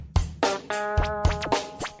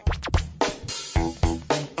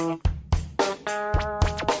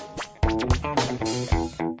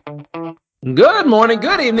Good morning,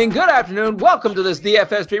 good evening, good afternoon. Welcome to this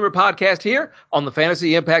DFS Dreamer podcast here on the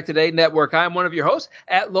Fantasy Impact Today Network. I'm one of your hosts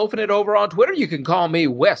at Loafing It over on Twitter. You can call me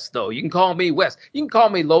Wes, though. You can call me Wes. You can call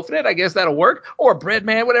me Loafing It. I guess that'll work. Or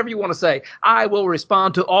Breadman, whatever you want to say. I will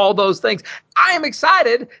respond to all those things. I am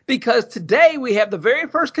excited because today we have the very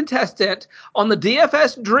first contestant on the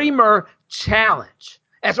DFS Dreamer Challenge.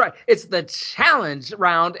 That's right. It's the challenge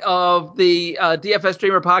round of the DFS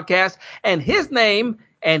Dreamer podcast, and his name.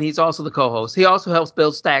 And he's also the co-host. He also helps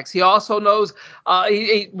build stacks. He also knows,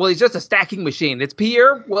 he's just a stacking machine. It's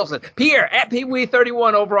Pierre Wilson. Pierre, at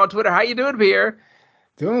PeeWee31 over on Twitter. How you doing, Pierre?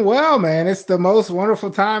 Doing well, man. It's the most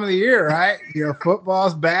wonderful time of the year, right?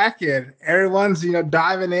 Football's back and everyone's,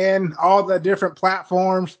 diving in, all the different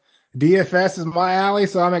platforms. DFS is my alley,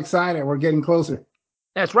 so I'm excited. We're getting closer.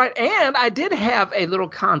 That's right. And I did have a little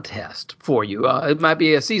contest for you. It might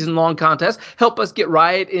be a season-long contest. Help us get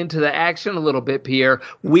right into the action a little bit, Pierre.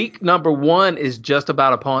 Week number 1 is just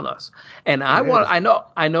about upon us. And I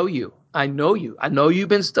know you. I know you've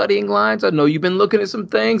been studying lines. I know you've been looking at some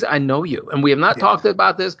things. I know you. And we have not talked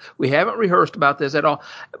about this. We haven't rehearsed about this at all.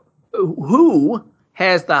 Who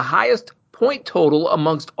has the highest point total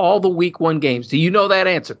amongst all the week 1 games? Do you know that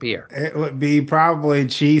answer, Pierre? It would be probably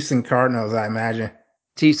Chiefs and Cardinals, I imagine.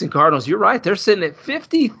 Chiefs and Cardinals, you're right. They're sitting at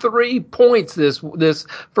 53 points this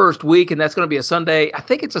first week, and that's going to be a Sunday. I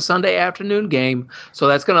think it's a Sunday afternoon game, so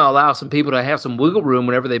that's going to allow some people to have some wiggle room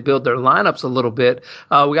whenever they build their lineups a little bit.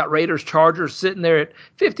 We got Raiders, Chargers sitting there at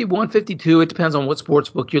 51, 52. It depends on what sports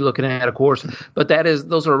book you're looking at, of course, but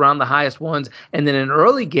those are around the highest ones. And then an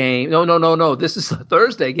early game, no, this is a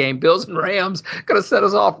Thursday game. Bills and Rams going to set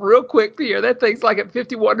us off real quick, Pierre. That thing's like at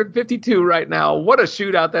 51 and 52 right now. What a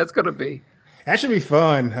shootout that's going to be. That should be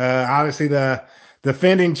fun. Obviously, the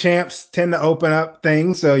defending champs tend to open up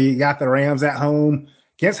things. So you got the Rams at home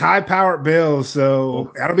against high-powered Bills.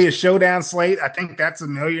 So that'll be a showdown slate. I think that's a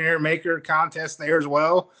millionaire maker contest there as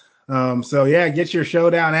well. Get your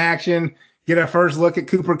showdown action. Get a first look at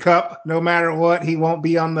Cooper Kupp. No matter what, he won't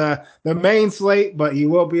be on the main slate, but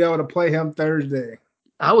you will be able to play him Thursday.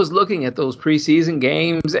 I was looking at those preseason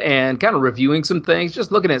games and kind of reviewing some things,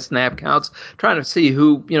 just looking at snap counts, trying to see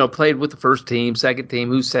who, played with the first team, second team,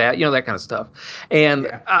 who sat, that kind of stuff.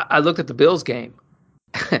 And I looked at the Bills game.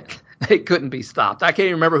 They couldn't be stopped. I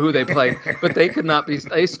can't remember who they played, but they could not be.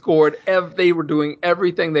 They scored. They were doing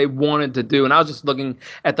everything they wanted to do. And I was just looking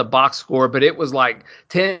at the box score, but it was like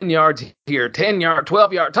 10 yards here, 10 yard,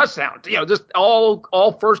 12 yard touchdown, just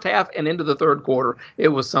all first half and into the third quarter. It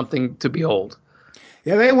was something to behold.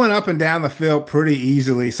 Yeah, they went up and down the field pretty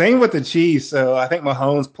easily. Same with the Chiefs. So I think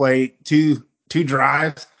Mahomes played two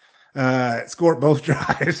drives, scored both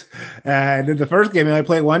drives. And in the first game, they only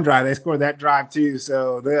played 1 drive. They scored that drive too.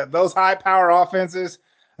 So those high-power offenses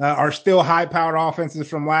are still high-powered offenses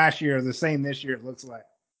from last year, the same this year, it looks like.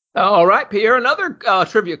 All right, Pierre, another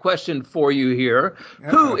trivia question for you here.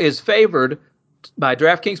 Who is favored by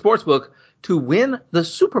DraftKings Sportsbook to win the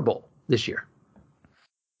Super Bowl this year?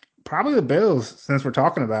 Probably the Bills, since we're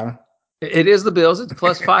talking about them. It is the Bills. It's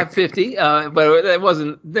plus 550, but it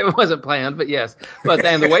wasn't planned. But yes,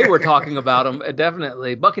 and the way we're talking about them,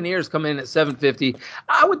 definitely. Buccaneers come in at 750.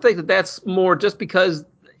 I would think that's more just because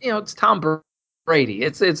it's Tom Brady.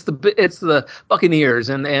 It's the Buccaneers,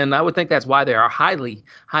 and I would think that's why they are highly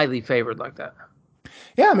favored like that.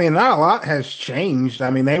 Yeah, I mean, not a lot has changed. I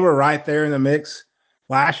mean, they were right there in the mix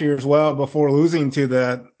last year as well before losing to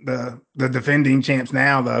the defending champs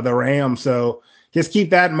now, the Rams. So just keep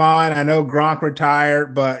that in mind. I know Gronk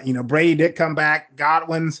retired, but Brady did come back.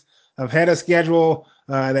 Godwin's ahead of schedule.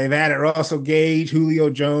 They've added Russell Gage, Julio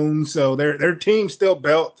Jones. So their team's still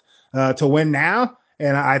built to win now,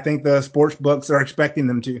 and I think the sports books are expecting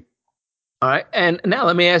them to. All right, and now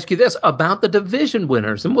let me ask you this about the division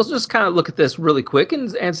winners, and we'll just kind of look at this really quick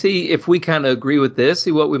and see if we kind of agree with this,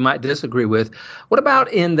 see what we might disagree with. What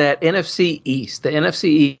about in that NFC East? The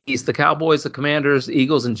NFC East, the Cowboys, the Commanders,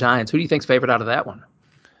 Eagles, and Giants. Who do you think's favored out of that one?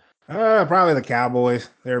 Probably the Cowboys.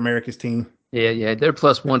 They're America's team. Yeah, they're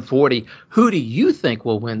plus 140. Who do you think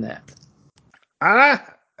will win that?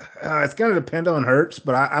 It's going to depend on Hurts,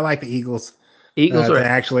 but I like the Eagles. Eagles are to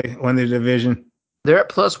actually win the division. They're at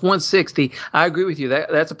plus 160. I agree with you.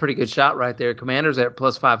 That's a pretty good shot right there. Commanders are at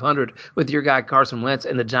plus 500 with your guy Carson Wentz,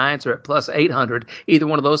 and the Giants are at plus 800. Either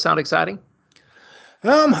one of those sound exciting?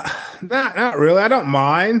 Not really. I don't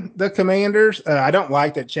mind the Commanders. I don't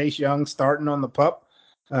like that Chase Young's starting on the pup.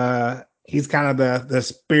 He's kind of the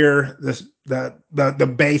spear,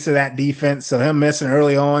 the base of that defense. So him missing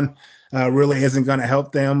early on, really isn't going to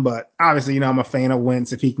help them. But obviously, I'm a fan of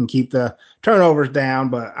Wentz if he can keep the turnovers down.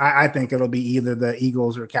 But I think it'll be either the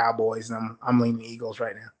Eagles or Cowboys, and I'm leaning Eagles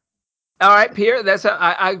right now. All right, Pierre,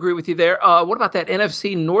 I agree with you there. What about that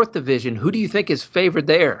NFC North division? Who do you think is favored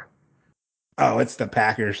there? Oh, it's the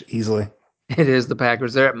Packers easily. It is the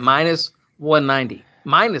Packers. They're at minus 190.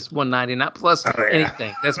 Minus 190, not plus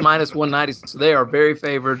anything. That's minus 190. So they are very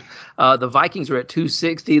favored. The Vikings are at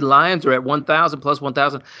 260. Lions are at 1,000 plus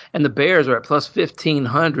 1,000. And the Bears are at plus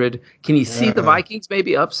 1,500. Can you see the Vikings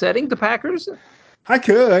maybe upsetting the Packers? I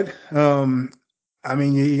could. I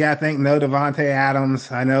mean, you got to think no Devontae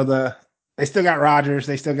Adams. I know they still got Rodgers.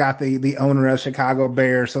 They still got the owner of Chicago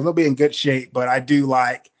Bears, so they'll be in good shape. But I do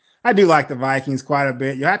like the Vikings quite a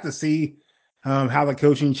bit. You have to see how the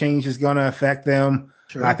coaching change is going to affect them.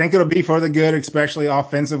 Sure. I think it'll be for the good, especially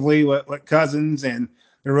offensively with Cousins, and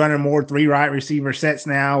they're running more 3 wide receiver sets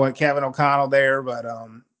now with Kevin O'Connell there. But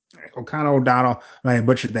O'Donnell, I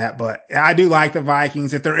butchered that. But I do like the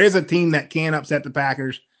Vikings. If there is a team that can upset the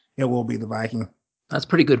Packers, it will be the Vikings. That's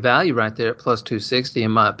pretty good value right there at plus 260,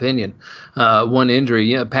 in my opinion. One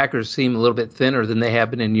injury, Packers seem a little bit thinner than they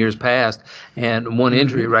have been in years past, and one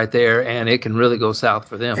injury right there, and it can really go south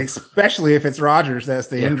for them. Especially if it's Rodgers that's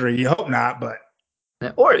the injury. You hope not, but.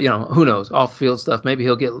 Or, who knows, off-field stuff. Maybe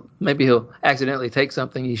he'll accidentally take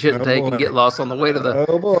something he shouldn't take and get lost on the way to the.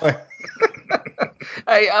 Oh boy.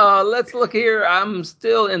 Hey, let's look here. I'm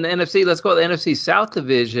still in the NFC. Let's go to the NFC South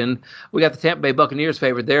division. We got the Tampa Bay Buccaneers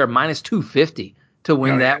favored there, minus 250. To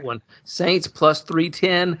win that one. Saints plus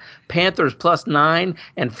 310, Panthers plus 9,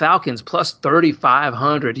 and Falcons plus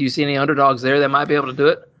 3,500. Do you see any underdogs there that might be able to do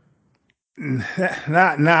it?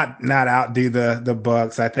 Not outdo the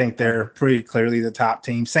Bucks. I think they're pretty clearly the top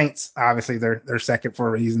team. Saints, obviously, they're second for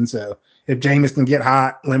a reason. So if Jameis can get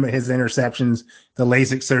hot, limit his interceptions, the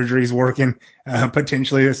LASIK surgery is working,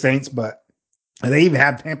 potentially the Saints. But they even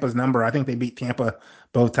have Tampa's number. I think they beat Tampa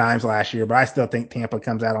both times last year, but I still think Tampa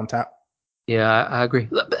comes out on top. Yeah, I agree.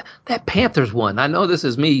 That Panthers one, I know this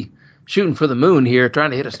is me shooting for the moon here, trying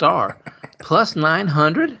to hit a star. Plus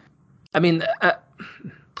 900? I mean,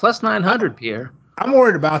 plus 900, Pierre. I'm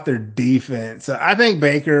worried about their defense. I think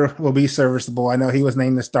Baker will be serviceable. I know he was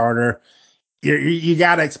named the starter. You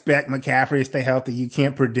got to expect McCaffrey to stay healthy. You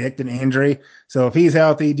can't predict an injury. So if he's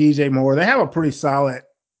healthy, DJ Moore, they have a pretty solid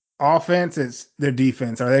offense. It's their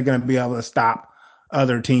defense. Are they going to be able to stop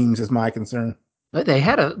other teams is my concern. But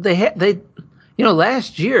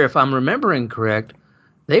last year, if I'm remembering correct,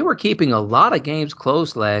 they were keeping a lot of games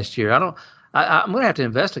close last year. I'm going to have to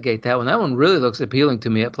investigate that one. That one really looks appealing to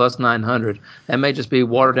me at plus 900. That may just be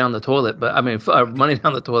water down the toilet, but money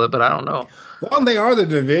down the toilet, but I don't know. Well, they are the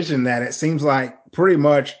division that it seems like pretty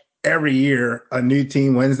much every year a new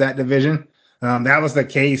team wins that division. That was the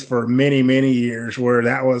case for many, many years where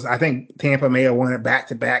I think Tampa may have won it back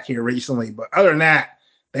to back here recently. But other than that,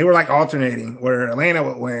 they were like alternating where Atlanta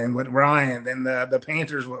would win with Ryan, then the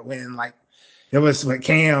Panthers would win. Like it was with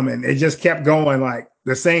Cam, and it just kept going. Like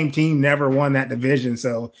the same team never won that division.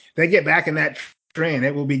 So they get back in that trend.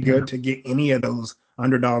 It will be good to get any of those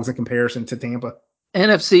underdogs in comparison to Tampa.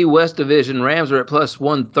 NFC West Division, Rams are at plus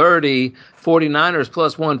 130, 49ers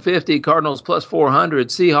plus 150, Cardinals plus 400,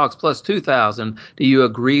 Seahawks plus 2,000. Do you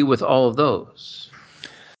agree with all of those?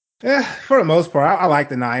 Yeah, for the most part, I like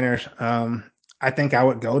the Niners. I think I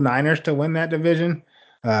would go Niners to win that division.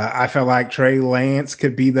 I feel like Trey Lance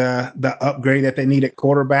could be the upgrade that they need at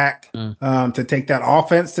quarterback to take that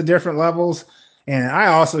offense to different levels. And I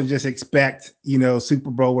also just expect,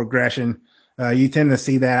 Super Bowl regression. You tend to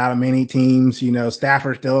see that out of many teams.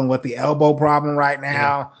 Stafford's dealing with the elbow problem right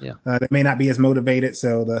now. Yeah. They may not be as motivated.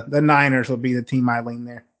 So the Niners will be the team I lean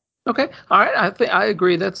there. Okay. All right. I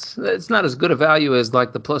agree. That's not as good a value as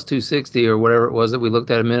like the plus 260 or whatever it was that we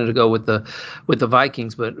looked at a minute ago with the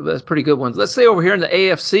Vikings, but that's pretty good ones. Let's say over here in the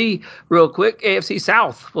AFC real quick, AFC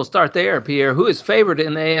South. We'll start there, Pierre. Who is favored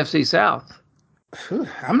in the AFC South?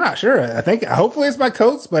 I'm not sure. I think hopefully it's my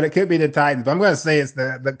Colts, but it could be the Titans. But I'm going to say it's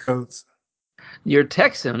the Colts. Your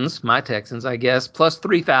Texans, my Texans, I guess, plus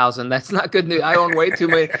 3,000. That's not good news. I own way too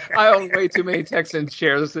many Texans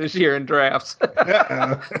shares this year in drafts.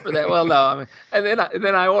 For that, well, no, and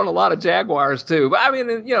then I own a lot of Jaguars too. But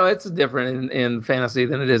it's different in fantasy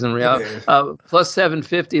than it is in reality. Plus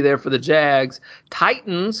 750 there for the Jags.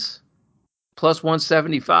 Titans plus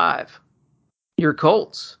 175. Your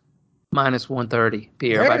Colts minus 130.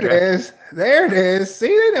 Pierre, there it is. See,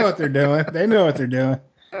 they know what they're doing.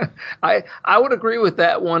 I would agree with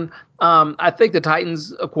that one. I think the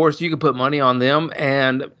Titans, of course, you could put money on them,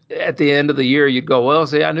 and at the end of the year, you'd go, well,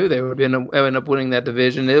 see, I knew they would end up winning that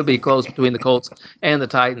division. It'll be close between the Colts and the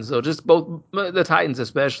Titans. So just both the Titans,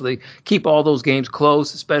 especially, keep all those games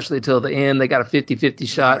close, especially till the end. They got a 50-50 Oh,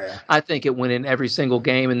 shot. yeah. I think it went in every single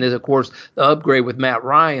game. And then, of course, the upgrade with Matt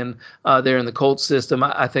Ryan there in the Colts system,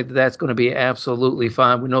 I think that's going to be absolutely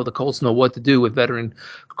fine. We know the Colts know what to do with veteran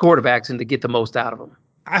quarterbacks and to get the most out of them.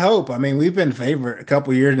 I hope. I mean, we've been favored a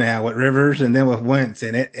couple years now with Rivers and then with Wentz,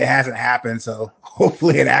 and it hasn't happened. So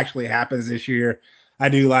hopefully it actually happens this year. I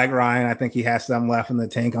do like Ryan. I think he has some left in the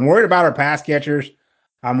tank. I'm worried about our pass catchers.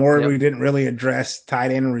 I'm worried Yep. we didn't really address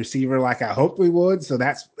tight end and receiver like I hoped we would. So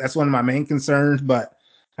that's one of my main concerns. But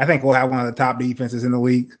I think we'll have one of the top defenses in the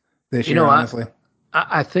league this You year, know, I, honestly.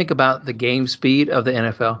 I think about the game speed of the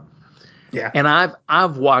NFL. Yeah. And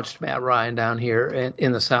I've watched Matt Ryan down here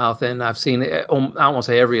in the South, and I've seen I won't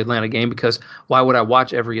say every Atlanta game because why would I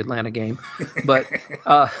watch every Atlanta game? But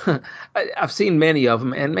I've seen many of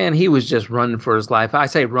them, and man, he was just running for his life. I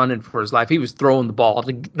say running for his life. He was throwing the ball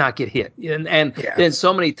to not get hit, and Yeah. then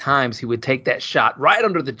so many times he would take that shot right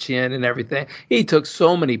under the chin and everything. He took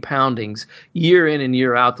so many poundings year in and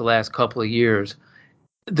year out the last couple of years.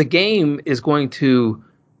 The game is going to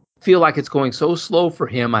feel like it's going so slow for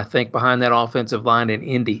him, I think, behind that offensive line in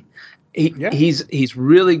Indy. Yeah. He's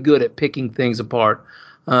really good at picking things apart.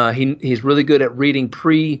 He's really good at reading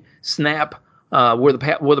pre-snap where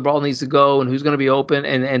the ball needs to go and who's going to be open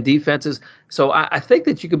and defenses. So I think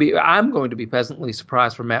that I'm going to be pleasantly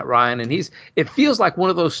surprised for Matt Ryan, and it feels like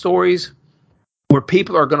one of those stories where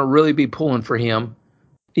people are going to really be pulling for him.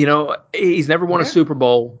 You know, he's never won a Yeah. Super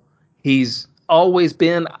Bowl. He's always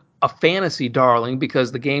been a fantasy darling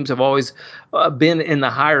because the games have always been in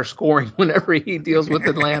the higher scoring whenever he deals with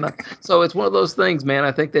Atlanta. So it's one of those things, man.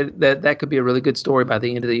 I think that could be a really good story by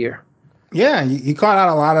the end of the year. Yeah, you caught out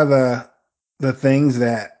a lot of the things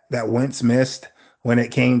that Wentz missed when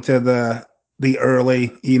it came to the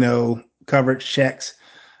early, coverage checks.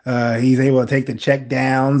 He's able to take the check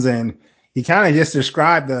downs, and he kind of just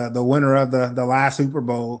described the winner of the last Super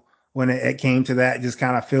Bowl when it came to that just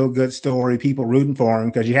kind of feel good story, people rooting for him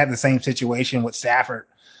because you had the same situation with Stafford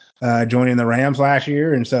joining the Rams last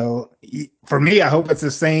year, and so for me, I hope it's the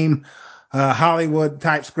same Hollywood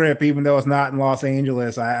type script, even though it's not in Los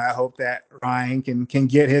Angeles. I hope that Ryan can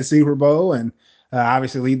get his Super Bowl and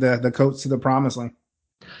obviously lead the Colts to the promised land.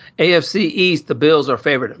 AFC East, the Bills are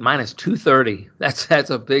favored at minus 230. That's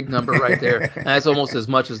a big number right there. And that's almost as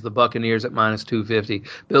much as the Buccaneers at minus 250.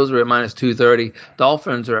 Bills are at minus 230.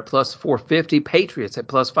 Dolphins are at plus 450. Patriots at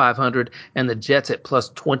plus 500. And the Jets at plus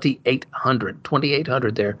 2,800.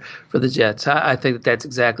 2,800 there for the Jets. I think that's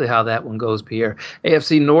exactly how that one goes, Pierre.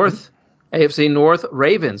 AFC North,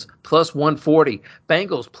 Ravens plus 140.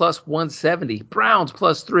 Bengals plus 170. Browns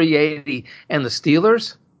plus 380. And the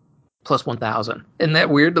Steelers plus 1,000. Isn't that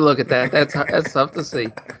weird to look at that? That's tough to see.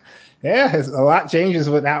 Yeah, a lot changes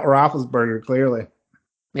without Roethlisberger, clearly.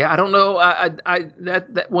 Yeah, I don't know.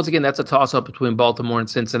 That once again, that's a toss up between Baltimore and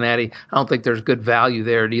Cincinnati. I don't think there's good value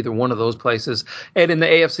there at either one of those places. And in the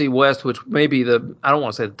AFC West, which may be I don't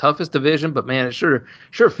want to say the toughest division, but man, it sure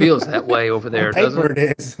feels that way over On there, doesn't paper, it?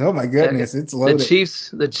 it is. Oh my goodness, it's The loaded.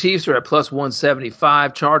 Chiefs are at plus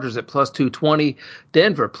 175, Chargers at plus 220,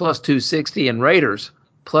 Denver plus 260, and Raiders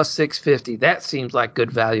plus 650. That seems like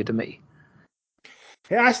good value to me.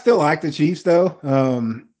 Yeah, I still like the Chiefs though.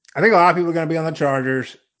 I think a lot of people are going to be on the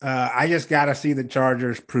Chargers. I just got to see the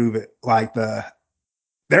Chargers prove it.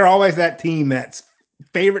 They're always that team that's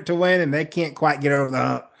favorite to win, and they can't quite get over the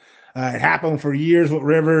hump. It happened for years with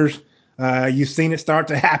Rivers. You've seen it start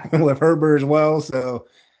to happen with Herbert as well. So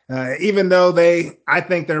even though I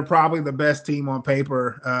think they're probably the best team on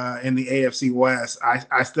paper in the AFC West,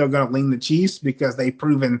 I still going to lean the Chiefs because they've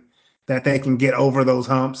proven that they can get over those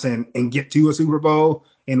humps and get to a Super Bowl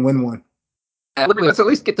and win one. Let's at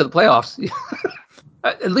least get to the playoffs.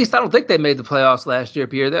 At least I don't think they made the playoffs last year,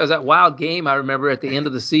 Pierre. There was that wild game I remember at the end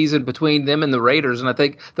of the season between them and the Raiders, and I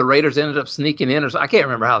think the Raiders ended up sneaking in. I can't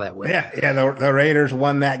remember how that went. Yeah. The Raiders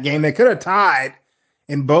won that game. They could have tied,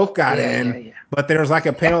 and both got in, but there was like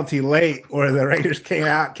a penalty late where the Raiders came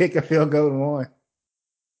out, kicked a field goal, and won.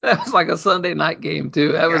 That was like a Sunday night game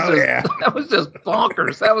too. That was Oh just yeah. that was just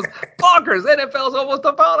bonkers. That was bonkers. NFL's almost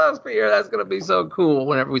upon us here. That's gonna be so cool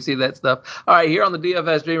whenever we see that stuff. All right, here on the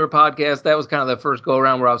DFS Dreamer podcast, that was kind of the first go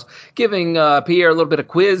around where I was giving Pierre a little bit of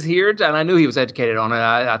quiz here, and I knew he was educated on it.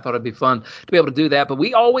 I thought it'd be fun to be able to do that. But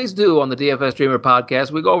we always do on the DFS Dreamer podcast.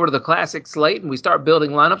 We go over to the classic slate and we start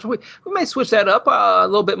building lineups. We may switch that up a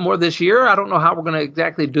little bit more this year. I don't know how we're going to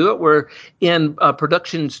exactly do it. We're in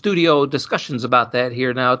production studio discussions about that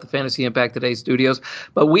here now at the Fantasy Impact Today studios.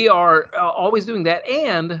 But we are always doing that.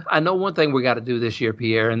 And I know one thing we got to do this year,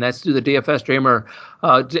 Pierre, and that's do the DFS Dreamer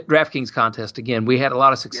DraftKings contest again. We had a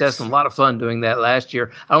lot of success and a lot of fun doing that last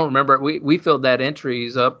year. I don't remember. We filled that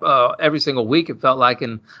entries up every single week, it felt like.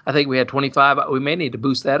 And I think we had 25. We may need to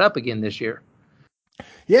boost that up again this year.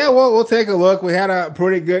 Yeah, well, we'll take a look. We had a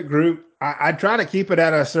pretty good group. I try to keep it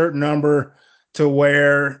at a certain number to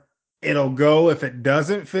where it'll go if it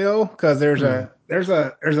doesn't fill, because there's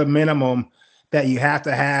a minimum that you have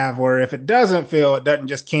to have where if it doesn't fill, it doesn't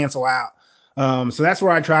just cancel out. So that's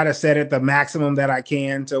where I try to set it the maximum that I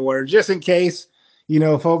can to where just in case,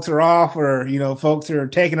 folks are off or, folks are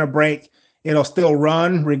taking a break, it'll still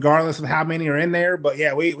run regardless of how many are in there. But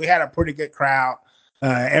yeah, we had a pretty good crowd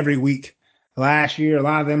every week last year. A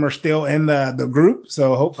lot of them are still in the group.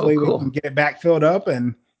 So hopefully we can get it back filled up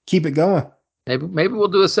and keep it going. Maybe we'll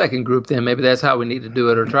do a second group then. Maybe that's how we need to do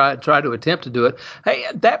it, or try to attempt to do it. Hey,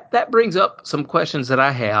 that brings up some questions that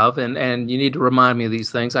I have, and you need to remind me of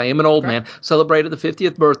these things. I am an old man. Celebrated the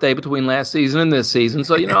 50th birthday between last season and this season,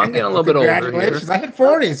 so I'm getting a little bit older here. Congratulations! I hit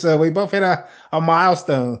 40, so we both hit a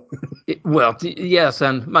milestone. Yes,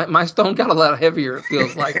 and my stone got a lot heavier. It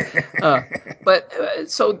feels like,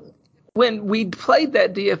 so when we played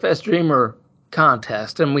that DFS Dreamer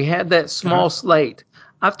contest and we had that small slate.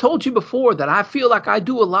 I've told you before that I feel like I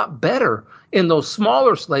do a lot better in those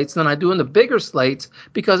smaller slates than I do in the bigger slates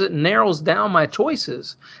because it narrows down my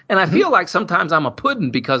choices. And I feel like sometimes I'm a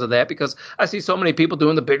pudding because of that, because I see so many people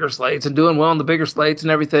doing the bigger slates and doing well on the bigger slates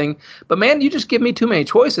and everything. But man, you just give me too many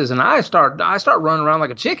choices and I start running around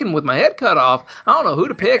like a chicken with my head cut off. I don't know who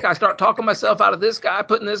to pick. I start talking myself out of this guy,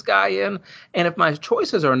 putting this guy in. And if my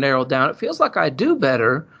choices are narrowed down, it feels like I do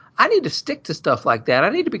better. I need to stick to stuff like that.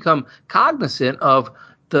 I need to become cognizant of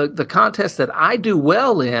the contest that I do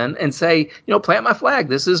well in and say, plant my flag.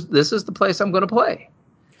 This is the place I'm going to play.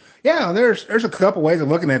 Yeah, there's a couple ways of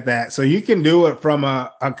looking at that. So you can do it from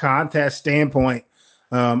a contest standpoint.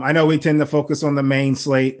 I know we tend to focus on the main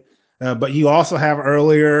slate, but you also have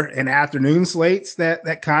earlier and afternoon slates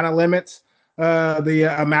that kind of limits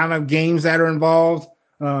the amount of games that are involved.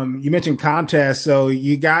 You mentioned contests, so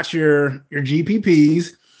you got your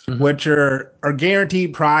GPPs, which are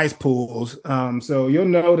guaranteed prize pools. So you'll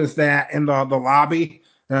notice that in the lobby,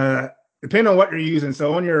 depending on what you're using.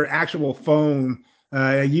 So on your actual phone,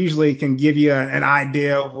 it usually can give you an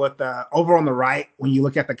idea of what over on the right, when you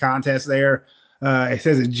look at the contest there, it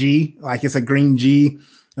says a G, like it's a green G.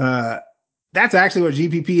 That's actually what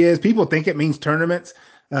GPP is. People think it means tournaments.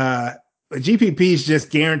 GPP is just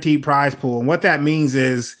guaranteed prize pool. And what that means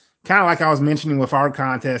is kind of like I was mentioning with our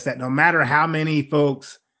contest, that no matter how many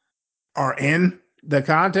folks are in the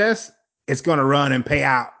contest, it's going to run and pay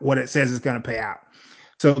out what it says it's going to pay out.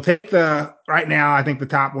 So take right now, I think the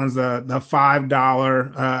top one's the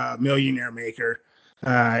 $5 Millionaire Maker.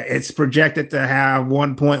 It's projected to have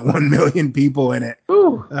 1.1 million people in it.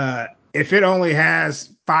 If it only has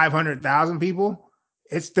 500,000 people,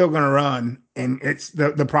 it's still going to run, and it's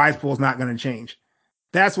the prize pool is not going to change.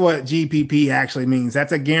 That's what GPP actually means.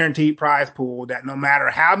 That's a guaranteed prize pool that no matter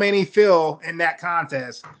how many fill in that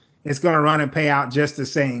contest, it's going to run and pay out just the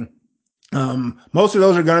same. Most of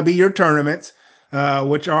those are going to be your tournaments,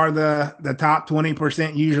 which are the top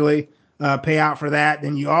 20% usually pay out for that.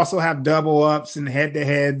 Then you also have double ups and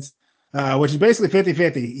head-to-heads, which is basically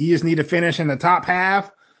 50-50. You just need to finish in the top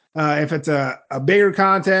half if it's a bigger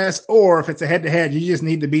contest, or if it's a head-to-head, you just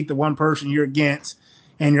need to beat the one person you're against,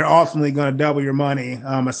 and you're ultimately going to double your money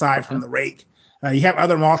aside from the rake. You have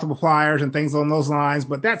other multipliers and things along those lines,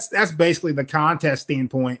 but that's basically the contest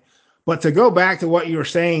standpoint. But to go back to what you were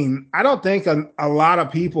saying, I don't think a lot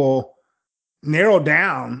of people narrow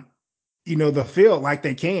down, the field like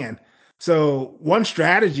they can. So one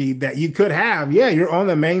strategy that you could have, you're on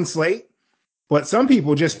the main slate, but some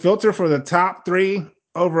people just filter for the top 3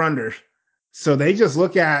 over-unders. So they just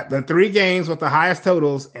look at the 3 games with the highest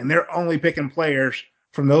totals, and they're only picking players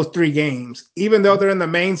from those 3 games. Even though they're in the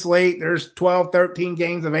main slate, there's 12, 13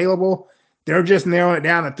 games available. They're just narrowing it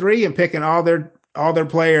down to 3 and picking all their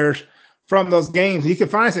players from those games. You can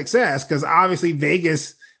find success because obviously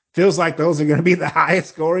Vegas feels like those are going to be the highest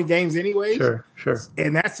scoring games anyways. Sure.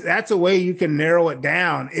 And that's a way you can narrow it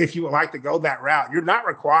down if you would like to go that route. You're not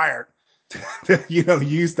required to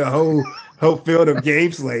use the whole field of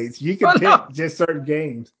game slates. You can pick just certain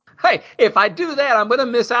games. Hey, if I do that, I'm going to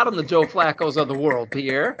miss out on the Joe Flaccos of the world,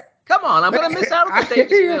 Pierre. Come on, I'm going to miss out on the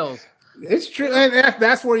Davis Mills. It's true, and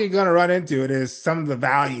that's where you're going to run into it, is some of the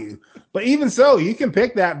value. But even so, you can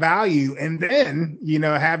pick that value and then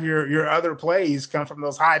have your other plays come from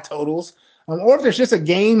those high totals. Or if there's just a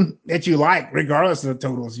game that you like, regardless of the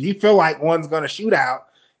totals, you feel like one's going to shoot out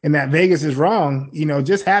and that Vegas is wrong,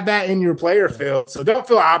 just have that in your player field. So don't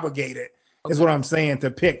feel obligated, is what I'm saying,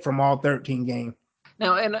 to pick from all 13 games.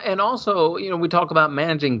 Now, and also, we talk about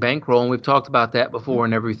managing bankroll, and we've talked about that before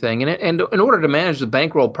and everything. And in order to manage the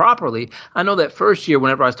bankroll properly, I know that first year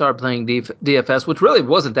whenever I started playing DFS, which really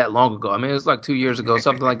wasn't that long ago. I mean, it was like 2 years ago,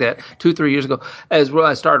 something like that, 2-3 years ago, as well.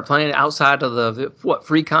 I started playing outside of the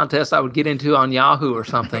free contests I would get into on Yahoo or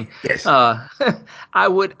something. Yes. I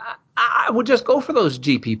would just go for those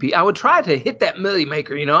GPP. I would try to hit that million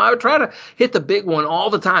maker. I would try to hit the big one all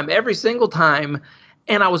the time, every single time.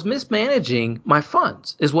 And I was mismanaging my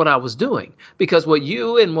funds is what I was doing, because what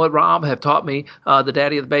you and what Rob have taught me, the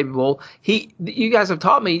daddy of the baby bowl, you guys have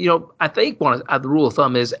taught me, I think the rule of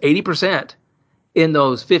thumb is 80% in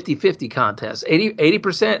those 50-50 contests,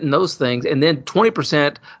 80% in those things. And then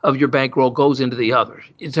 20% of your bankroll goes into the others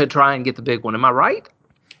to try and get the big one. Am I right?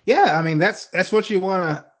 Yeah. I mean, that's what you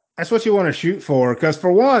want to shoot for. Because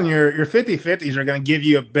for one, your 50-50s are going to give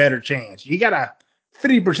you a better chance. You got a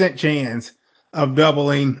 30% chance of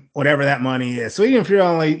doubling whatever that money is. So even if you're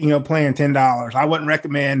only, playing $10, I wouldn't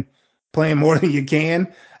recommend playing more than you can.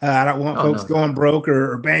 I don't want folks going broke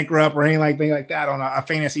or bankrupt or anything like that on a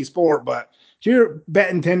fantasy sport. But if you're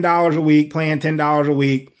betting $10 a week, playing $10 a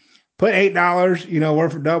week, put $8,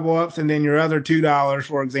 worth of double ups, and then your other $2,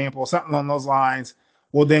 for example, something along those lines,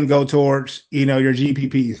 will then go towards, your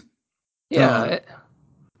GPPs. Yeah.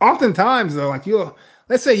 Oftentimes though, like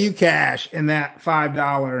let's say you cash in that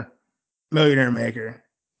 $5 millionaire maker,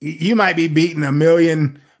 you might be beating 1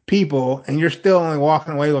 million people and you're still only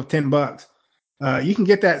walking away with $10. You can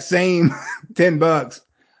get that same $10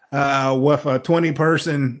 with a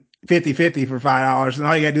 20-person 50-50 for $5, and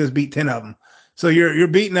all you gotta do is beat 10 of them. So you're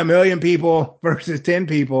beating 1 million people versus 10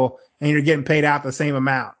 people, and you're getting paid out the same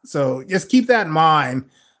amount. So just keep that in mind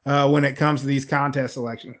when it comes to these contest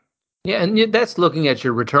selections. Yeah, and that's looking at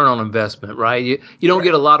your return on investment, right? You don't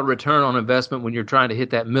get a lot of return on investment when you're trying to hit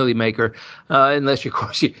that million maker, unless of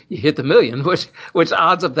course you hit the million, which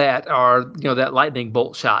odds of that are that lightning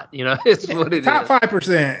bolt shot. It's what it top is.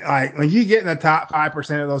 5%. Like when you get in the top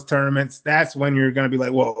 5% of those tournaments, that's when you're going to be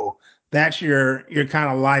like, whoa, that's your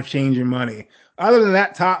kind of life changing money. Other than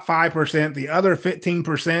that top 5%, the other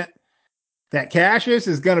 15% that cashes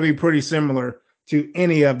is going to be pretty similar to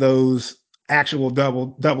any of those actual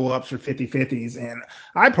double ups or 50-50s. And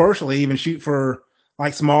I personally even shoot for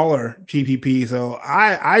like smaller GPP. So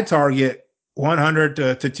I target 100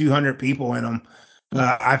 to 200 people in them.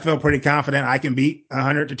 I feel pretty confident I can beat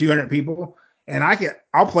 100 to 200 people, and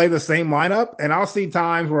I'll play the same lineup, and I'll see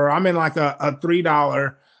times where I'm in like a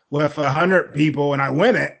 $3 with 100 people and I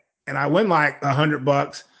win it, and I win like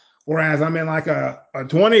 $100. Whereas I'm in like a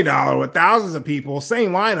 $20 with thousands of people,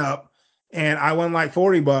 same lineup, and I won like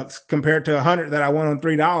 $40 compared to 100 that I won on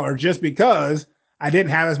 $3, just because I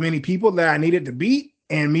didn't have as many people that I needed to beat,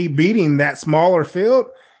 and me beating that smaller field,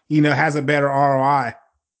 has a better ROI.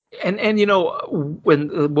 And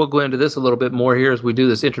when we'll go into this a little bit more here as we do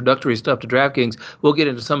this introductory stuff to DraftKings, we'll get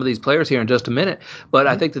into some of these players here in just a minute. But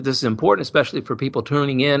I think that this is important, especially for people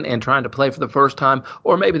tuning in and trying to play for the first time,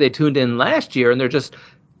 or maybe they tuned in last year and they're just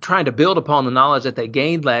trying to build upon the knowledge that they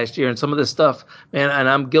gained last year. And some of this stuff, man, and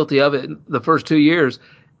I'm guilty of it the first 2 years,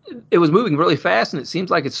 it was moving really fast, and it seems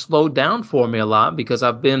like it's slowed down for me a lot because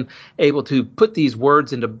I've been able to put these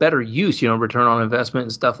words into better use, return on investment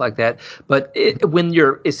and stuff like that. But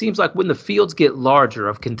it seems like when the fields get larger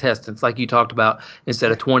of contestants, like you talked about,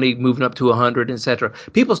 instead of 20 moving up to 100, etc.,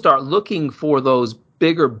 people start looking for those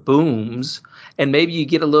bigger booms, and maybe you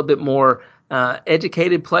get a little bit more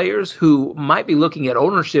educated players who might be looking at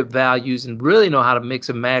ownership values and really know how to mix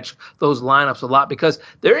and match those lineups a lot, because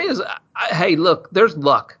there is, hey, look, there's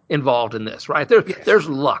luck involved in this, right? There's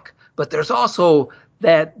luck, but there's also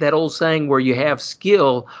that old saying where you have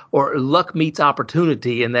skill or luck meets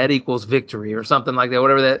opportunity, and that equals victory or something like that,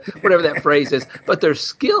 whatever that phrase is. But there's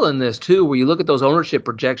skill in this too, where you look at those ownership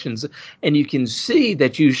projections and you can see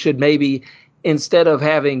that you should maybe, instead of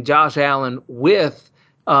having Josh Allen with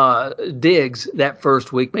Diggs that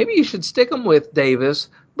first week, maybe you should stick them with Davis.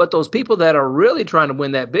 But those people that are really trying to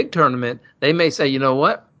win that big tournament, they may say, you know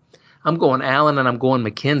what? I'm going Allen and I'm going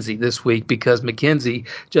McKenzie this week because McKenzie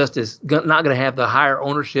just is not going to have the higher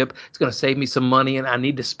ownership. It's going to save me some money, and I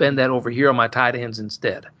need to spend that over here on my tight ends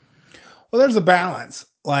instead. Well, there's a balance.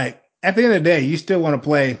 Like at the end of the day, you still want to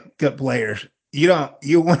play good players. You don't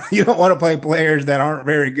you don't want to play players that aren't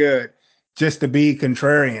very good just to be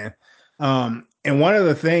contrarian. And one of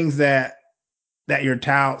the things that your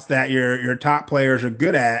touts, that your top players are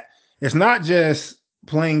good at, it's not just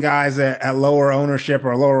playing guys at lower ownership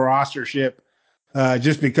or lower rostership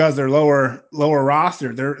just because they're lower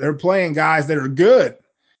roster. They're playing guys that are good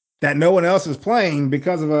that no one else is playing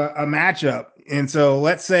because of a matchup. And so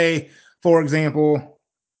let's say, for example,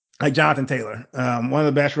 like Jonathan Taylor, one of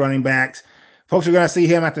the best running backs. Folks are going to see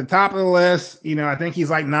him at the top of the list. I think he's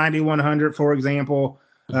like 9,100, for example,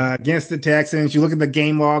 against the Texans. You look at the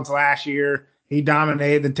game logs last year, he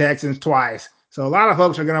dominated the Texans twice. So a lot of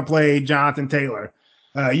folks are going to play Jonathan Taylor.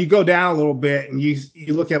 You go down a little bit and you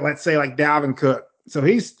look at, let's say, like Dalvin Cook. So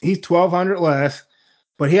he's 1,200 less,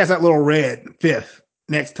 but he has that little red fifth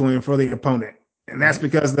next to him for the opponent. And that's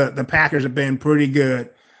because the Packers have been pretty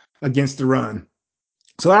good against the run.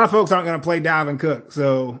 So a lot of folks aren't going to play Dalvin Cook.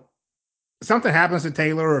 So something happens to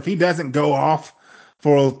Taylor, or if he doesn't go off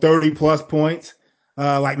for 30 plus points,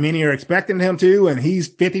 like many are expecting him to, and he's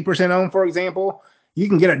 50% owned, for example, you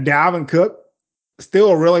can get a Dalvin Cook, still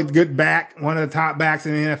a really good back, one of the top backs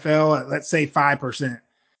in the NFL at, let's say, 5%.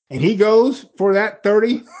 And he goes for that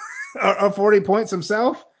 30 or 40 points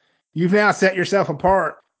himself. You've now set yourself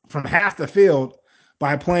apart from half the field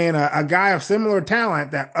by playing a guy of similar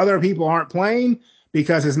talent that other people aren't playing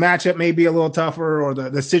because his matchup may be a little tougher or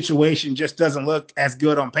the situation just doesn't look as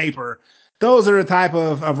good on paper. Those are the type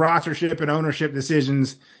of rostership and ownership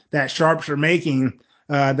decisions that sharps are making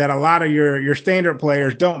that a lot of your standard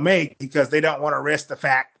players don't make because they don't want to risk the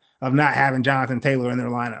fact of not having Jonathan Taylor in their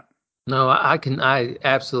lineup. No, I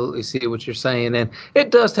absolutely see what you're saying. And it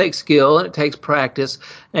does take skill and it takes practice.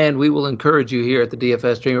 And we will encourage you here at the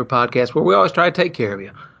DFS Dreamer podcast, where we always try to take care of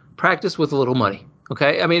you. Practice with a little money.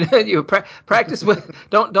 Okay. I mean, you practice with,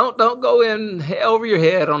 don't go in over your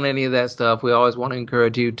head on any of that stuff. We always want to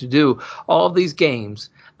encourage you to do all of these games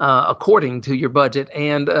according to your budget,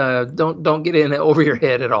 and don't get in over your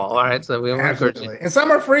head at all. All right. So we want to encourage you. And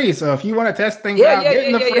some are free. So if you want to test things out, get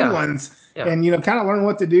in the free ones and, kind of learn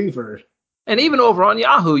what to do first. And even over on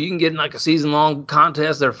Yahoo, you can get in like a season-long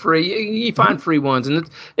contest. They're free. You find free ones, and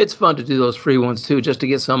it's fun to do those free ones too, just to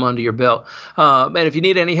get some under your belt. And if you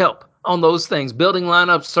need any help on those things, building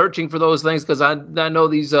lineups, searching for those things, because I know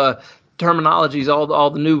these terminologies, all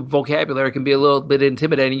the new vocabulary can be a little bit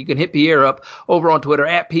intimidating. You can hit Pierre up over on Twitter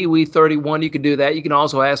at Peewee31. You can do that. You can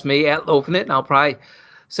also ask me at Loafing It, and I'll probably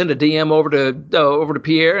send a DM over to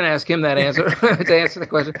Pierre and ask him that answer to answer the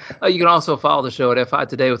question. You can also follow the show at F5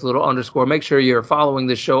 Today with a little underscore. Make sure you're following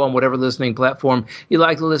the show on whatever listening platform you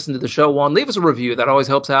like to listen to the show on. Leave us a review. That always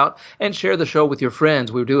helps out. And share the show with your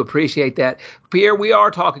friends. We do appreciate that. Pierre, we are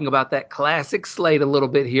talking about that classic slate a little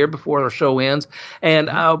bit here before our show ends. And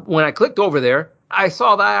when I clicked over there, I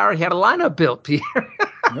saw that I already had a lineup built, Pierre.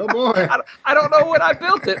 Oh, boy. I don't know when I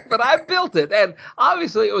built it, but I built it. And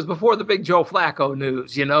obviously it was before the big Joe Flacco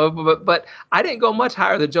news, but I didn't go much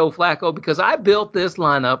higher than Joe Flacco because I built this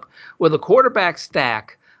lineup with a quarterback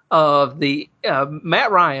stack of the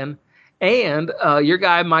Matt Ryan and your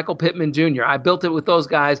guy, Michael Pittman Jr. I built it with those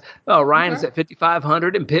guys. Ryan is at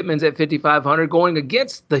 5,500 and Pittman's at 5,500 going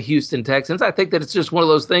against the Houston Texans. I think that it's just one of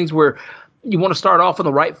those things where you want to start off on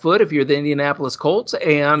the right foot if you're the Indianapolis Colts.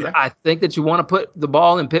 And I think that you want to put the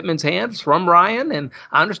ball in Pittman's hands from Ryan. And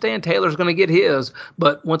I understand Taylor's going to get his.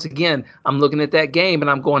 But once again, I'm looking at that game and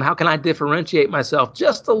I'm going, how can I differentiate myself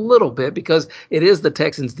just a little bit? Because it is the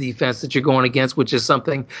Texans defense that you're going against, which is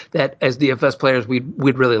something that as DFS players,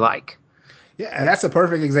 we'd really like. Yeah, and that's a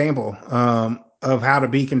perfect example of how to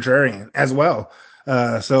be contrarian as well.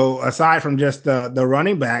 So aside from just the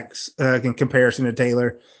running backs in comparison to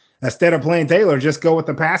Taylor, instead of playing Taylor, just go with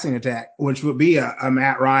the passing attack, which would be a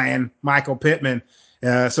Matt Ryan, Michael Pittman.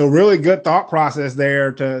 So really good thought process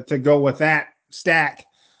there to go with that stack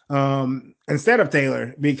instead of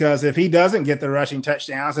Taylor, because if he doesn't get the rushing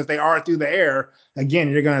touchdowns, if they are through the air,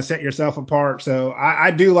 again, you're going to set yourself apart. So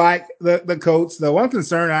I do like the Colts. The one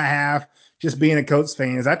concern I have, just being a Colts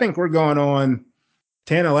fan, is I think we're going on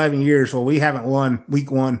 10, 11 years where we haven't won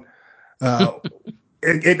week one.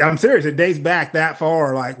 I'm serious. It dates back that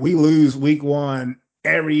far. Like we lose week one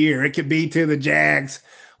every year. It could be to the Jags,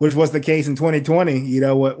 which was the case in 2020.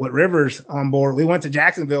 With Rivers on board, we went to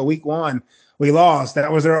Jacksonville week one. We lost.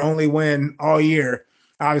 That was our only win all year.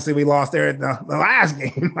 Obviously, we lost there at the last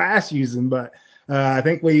game last season, but I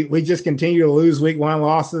think we just continue to lose week one.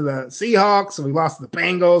 Lost to the Seahawks. We lost to the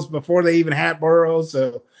Bengals before they even had Burrows.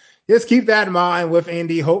 So just keep that in mind with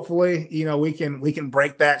Indy. Hopefully, we can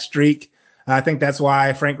break that streak. I think that's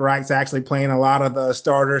why Frank Reich's actually playing a lot of the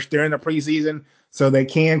starters during the preseason, so they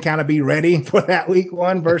can kind of be ready for that week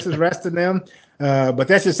one versus rest of them. But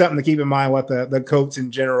that's just something to keep in mind with the coach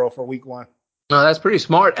in general for week one. No, that's pretty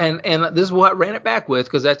smart, and this is what I ran it back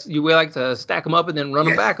with, because we like to stack them up and then run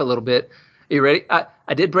them back a little bit. Are you ready?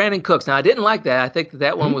 I did Brandon Cooks. Now, I didn't like that. I think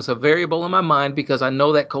that one was a variable in my mind because I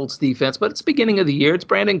know that Colts defense, but it's beginning of the year. It's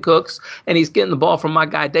Brandon Cooks, and he's getting the ball from my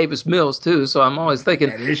guy Davis Mills too. So I'm always thinking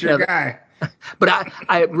that is your guy. But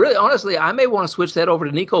I really, honestly, I may want to switch that over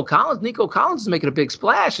to Nico Collins. Nico Collins is making a big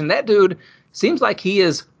splash, and that dude seems like he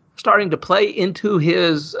is starting to play into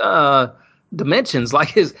his dimensions, like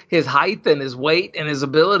his height and his weight and his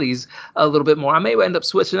abilities a little bit more. I may end up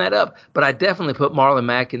switching that up, but I definitely put Marlon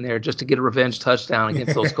Mack in there just to get a revenge touchdown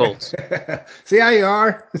against those Colts. See how you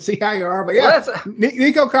are. But yeah,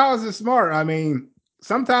 Nico Collins is smart. I mean,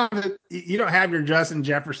 sometimes you don't have your Justin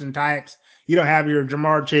Jefferson types. You don't have your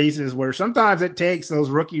Jamar Chases, where sometimes it takes those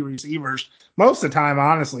rookie receivers, most of the time,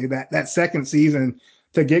 honestly, that second season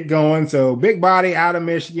to get going. So big body out of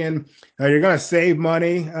Michigan. You're going to save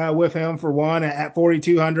money with him for one at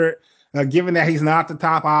 4,200. Given that he's not the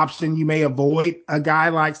top option, you may avoid a guy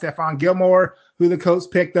like Stephon Gilmore, who the coach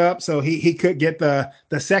picked up. So he could get the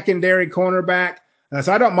secondary cornerback.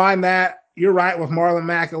 So I don't mind that. You're right with Marlon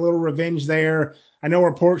Mack, a little revenge there. I know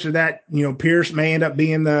reports are that, Pierce may end up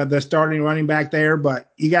being the starting running back there,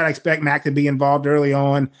 but you got to expect Mack to be involved early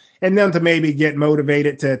on and then to maybe get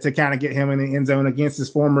motivated to kind of get him in the end zone against his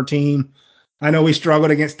former team. I know we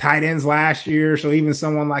struggled against tight ends last year, so even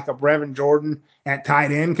someone like a Brevin Jordan at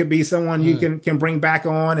tight end could be someone you can bring back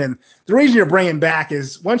on. And the reason you're bringing back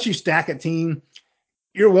is once you stack a team,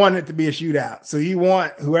 you're wanting it to be a shootout. So you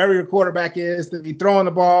want whoever your quarterback is to be throwing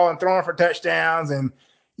the ball and throwing for touchdowns, and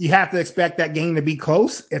you have to expect that game to be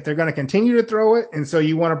close if they're going to continue to throw it. And so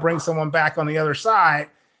you want to bring someone back on the other side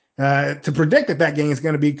to predict that game is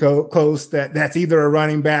going to be close, that's either a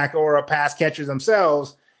running back or a pass catcher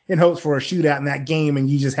themselves, in hopes for a shootout in that game, and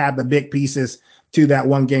you just have the big pieces to that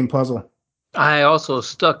one game puzzle. I also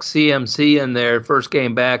stuck CMC in there first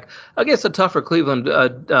game back against a tougher Cleveland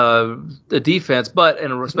defense,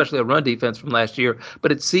 and especially a run defense from last year.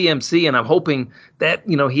 But it's CMC, and I'm hoping that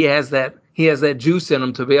he has that juice in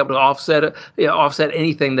him to be able to offset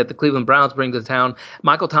anything that the Cleveland Browns bring to town.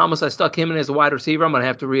 Michael Thomas, I stuck him in as a wide receiver. I'm going to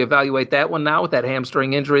have to reevaluate that one now with that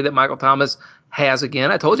hamstring injury that Michael Thomas has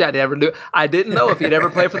again. I told you I'd never do. I didn't know if he'd ever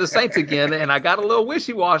play for the Saints again, and I got a little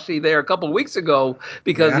wishy-washy there a couple of weeks ago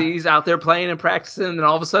because he's out there playing and practicing, and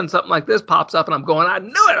all of a sudden something like this pops up, and I'm going, I knew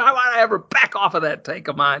it. Why would I ever back off of that take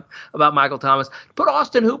of mine about Michael Thomas? Put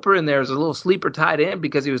Austin Hooper in there as a little sleeper tight end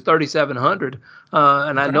because he was 3,700,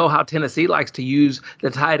 and I know how Tennessee likes to use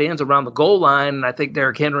the tight ends around the goal line, and I think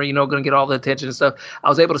Derrick Henry, going to get all the attention and stuff. I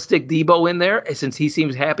was able to stick Debo in there since he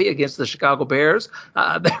seems happy against the Chicago Bears.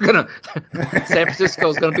 They're going to San Francisco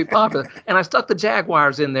is going to be popular. And I stuck the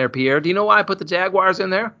Jaguars in there, Pierre. Do you know why I put the Jaguars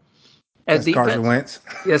in there? As defense? Carson Wentz.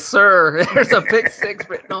 Yes, sir. There's a pick six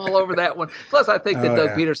written all over that one. Plus, I think that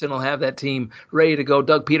Doug Peterson will have that team ready to go.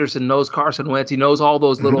 Doug Peterson knows Carson Wentz. He knows all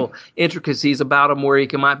those little intricacies about him where he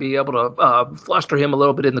might be able to fluster him a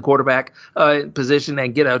little bit in the quarterback position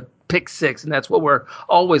and get a pick six. And that's what we're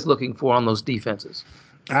always looking for on those defenses.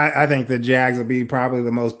 I think the Jags will be probably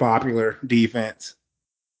the most popular defense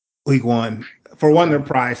week one. For one, their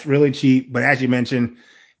price, really cheap. But as you mentioned,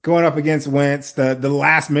 going up against Wentz, the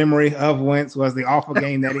last memory of Wentz was the awful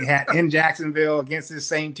game that he had in Jacksonville against this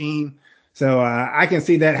same team. So I can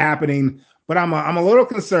see that happening. But I'm a little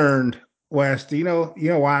concerned, Wes. Do you know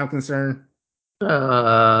why I'm concerned?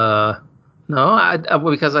 No,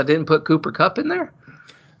 because I didn't put Cooper Kupp in there.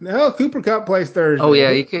 No, Cooper Kupp plays Thursday. Oh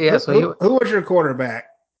yeah, who was your quarterback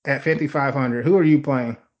at 5,500? Who are you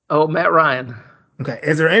playing? Oh, Matt Ryan. Okay,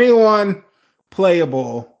 is there anyone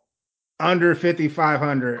playable under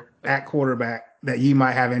 5,500 at quarterback that you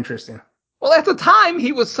might have interest in? Well, at the time,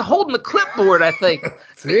 he was holding the clipboard, I think.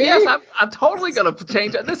 Yes, I'm totally going to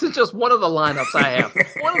change it. This is just one of the lineups I have.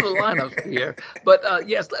 One of the lineups here. But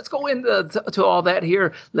yes, let's go into to all that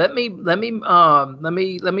here. Let me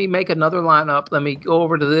make another lineup. Let me go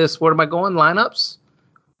over to this. Where am I going? Lineups?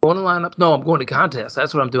 Going to lineups? No, I'm going to contest.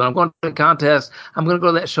 That's what I'm doing. I'm going to contest. I'm going to go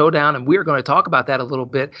to that showdown, and we're going to talk about that a little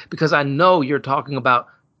bit because I know you're talking about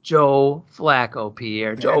Joe Flacco,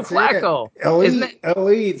 Pierre. Joe Flacco.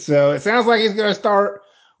 Elite. So it sounds like he's going to start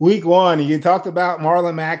week one. You talked about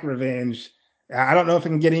Marlon Mack revenge. I don't know if it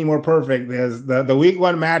can get any more perfect. There's the week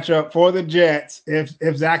one matchup for the Jets.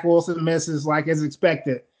 If Zach Wilson misses like is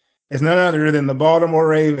expected, it's none other than the Baltimore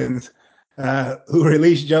Ravens, who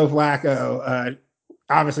released Joe Flacco,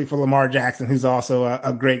 obviously for Lamar Jackson, who's also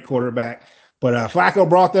a great quarterback. But Flacco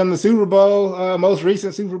brought them the Super Bowl, most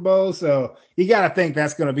recent Super Bowl, so you got to think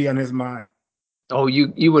that's going to be on his mind. Oh,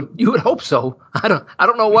 you would hope so. I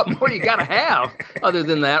don't know what more you got to have other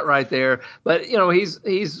than that right there. But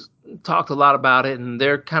he's talked a lot about it, and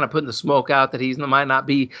they're kind of putting the smoke out that he might not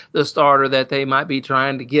be the starter, that they might be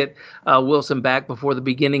trying to get Wilson back before the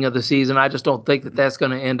beginning of the season. I just don't think that that's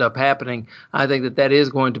going to end up happening. I think that is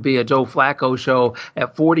going to be a Joe Flacco show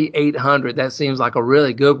at 4,800. That seems like a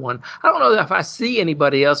really good one. I don't know if I see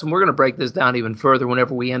anybody else, and we're going to break this down even further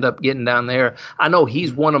whenever we end up getting down there. I know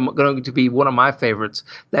he's going to be one of my favorites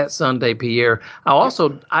that Sunday, Pierre.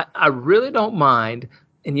 I really don't mind,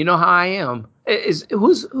 and you know how I am. Is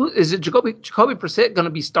it Jacoby Brissett going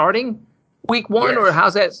to be starting week one, or Yes.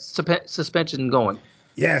 how's that suspension going?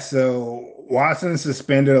 Yeah, so Watson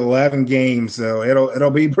suspended 11 games, so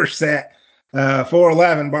it'll be Brissett for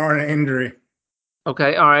 11, barring an injury.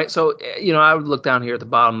 Okay, all right. So I would look down here at the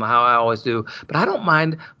bottom, how I always do, but I don't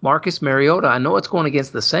mind Marcus Mariota. I know it's going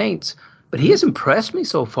against the Saints, but he has impressed me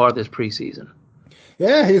so far this preseason.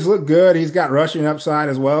 Yeah, he's looked good. He's got rushing upside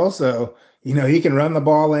as well, so he can run the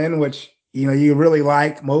ball in, which you really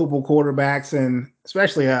like mobile quarterbacks, and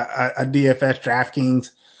especially a DFS DraftKings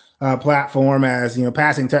platform, as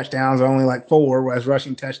passing touchdowns are only like 4, whereas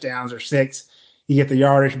rushing touchdowns are 6. You get the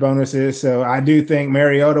yardage bonuses, so I do think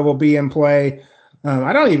Mariota will be in play.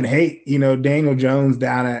 I don't even hate Daniel Jones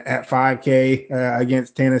down at 5K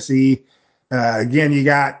against Tennessee. Again, you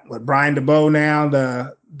got Brian DeBoer now,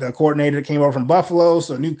 the coordinator that came over from Buffalo,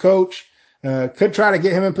 so new coach. Could try to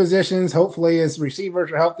get him in positions. Hopefully his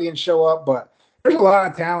receivers are healthy and show up, but there's a lot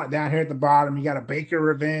of talent down here at the bottom. You got a Baker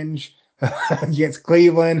revenge against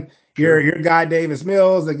Cleveland. Sure. Your guy Davis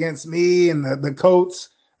Mills against me and the Colts.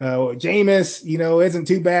 Jameis, isn't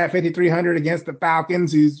too bad. 5,300 against the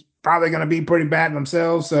Falcons, who's probably going to be pretty bad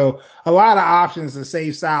themselves. So a lot of options to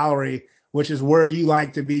save salary, which is where you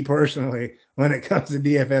like to be personally when it comes to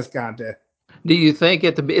DFS content. Do you think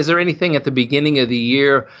is there anything at the beginning of the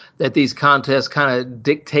year that these contests kind of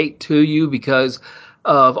dictate to you because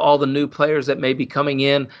of all the new players that may be coming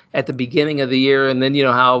in at the beginning of the year, and then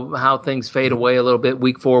how things fade away a little bit,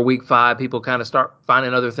 week 4, week 5, people kind of start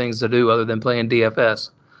finding other things to do other than playing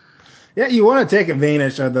DFS? Yeah, you want to take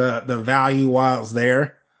advantage of the value while it's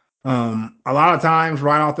there. A lot of times,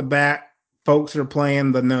 right off the bat, folks are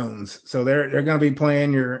playing the knowns, so they're going to be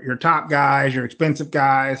playing your top guys, your expensive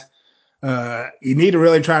guys. You need to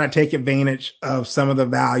really try to take advantage of some of the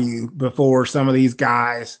value before some of these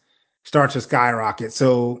guys start to skyrocket.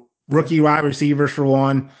 So rookie wide receivers for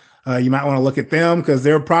one, you might want to look at them because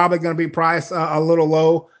they're probably going to be priced a little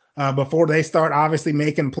low before they start obviously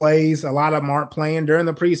making plays. A lot of them aren't playing during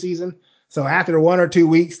the preseason. So after 1 or 2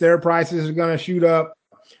 weeks, their prices are going to shoot up.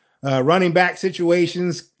 Running back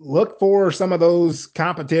situations, look for some of those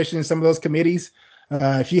competitions, some of those committees.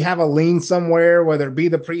 If you have a lean somewhere, whether it be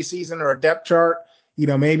the preseason or a depth chart,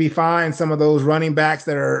 maybe find some of those running backs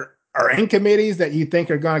that are in committees that you think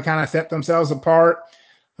are going to kind of set themselves apart.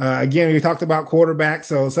 Again, we talked about quarterbacks.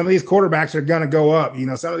 So some of these quarterbacks are going to go up.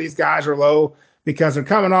 Some of these guys are low because they're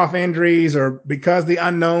coming off injuries or because the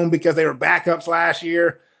unknown, because they were backups last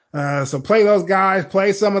year. So play those guys,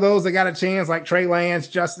 play some of those that got a chance, like Trey Lance,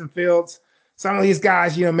 Justin Fields. Some of these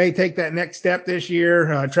guys, may take that next step this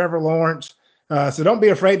year. Trevor Lawrence. So don't be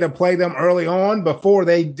afraid to play them early on before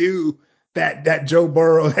they do that Joe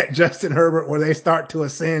Burrow, that Justin Herbert, where they start to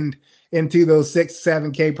ascend into those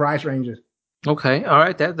 6-7K price ranges. Okay, all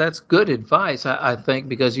right, that's good advice, I think,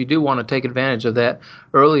 because you do want to take advantage of that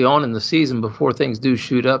early on in the season before things do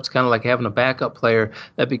shoot up. It's kind of like having a backup player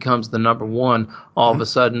that becomes the number one all of a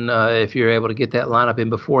sudden if you're able to get that lineup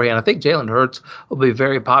in beforehand. I think Jalen Hurts will be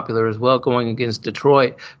very popular as well going against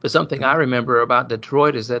Detroit. But something I remember about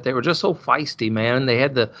Detroit is that they were just so feisty, man. They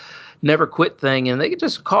had the never quit thing, and they could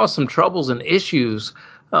just cause some troubles and issues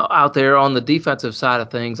out there on the defensive side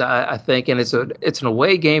of things, I think. And it's an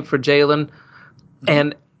away game for Jalen.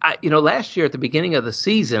 And last year at the beginning of the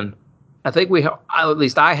season, I think at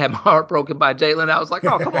least I had my heart broken by Jalen. I was like,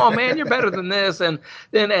 oh, come on, man, you're better than this. And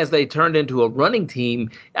then as they turned into a running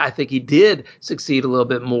team, I think he did succeed a little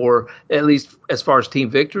bit more, at least as far as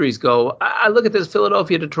team victories go. I look at this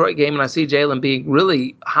Philadelphia-Detroit game and I see Jalen being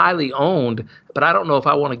really highly owned, but I don't know if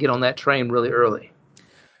I want to get on that train really early.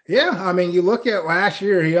 Yeah, I mean, you look at last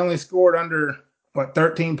year, he only scored under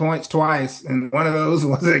 13 points twice, and one of those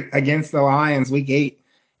was against the Lions week 8.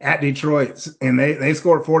 at Detroit, and they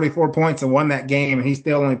scored 44 points and won that game, and he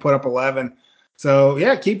still only put up 11. So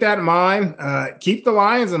yeah, keep that in mind. Keep the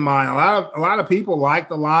Lions in mind. A lot of people like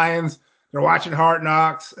the Lions. They're watching Hard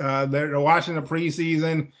Knocks. They're watching the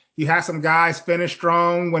preseason. You have some guys finish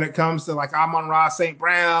strong when it comes to like Amon-Ra St.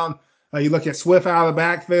 Brown. You look at Swift out of the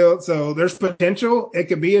backfield. So there's potential. It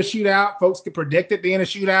could be a shootout. Folks could predict it being a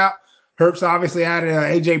shootout. Hurts obviously added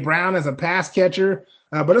A.J. Brown as a pass catcher.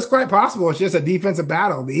 But it's quite possible. It's just a defensive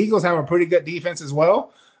battle. The Eagles have a pretty good defense as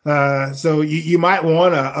well. So you might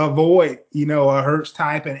want to avoid, a Hurts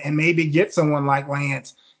type and maybe get someone like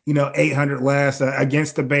Lance, 800 less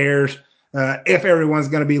against the Bears if everyone's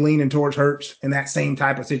going to be leaning towards Hurts in that same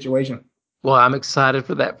type of situation. Well, I'm excited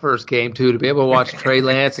for that first game, too, to be able to watch Trey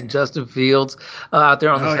Lance and Justin Fields out there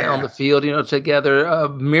on the field, together,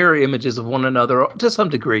 mirror images of one another to some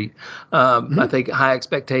degree. I think high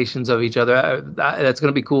expectations of each other. That's going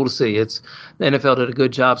to be cool to see. The NFL did a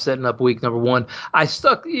good job setting up week number one. I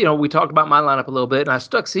stuck, we talked about my lineup a little bit, and I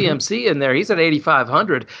stuck CMC in there. He's at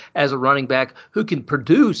 8,500 as a running back who can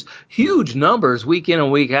produce huge numbers week in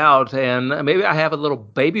and week out. And maybe I have a little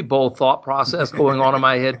baby bowl thought process going on in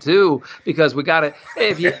my head, too. Because we got to,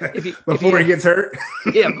 before he gets hurt.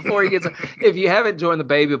 Before he gets hurt. If you haven't joined the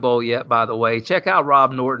Baby Bowl yet, by the way, check out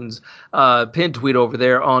Rob Norton's pinned tweet over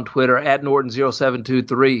there on Twitter at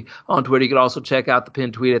Norton0723 on Twitter. You can also check out the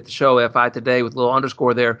pinned tweet at the show FI Today with a little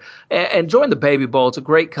underscore there and join the Baby Bowl. It's a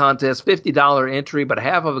great contest, $50 entry, but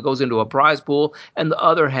half of it goes into a prize pool and the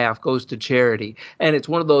other half goes to charity. And it's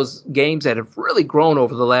one of those games that have really grown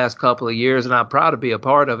over the last couple of years, and I'm proud to be a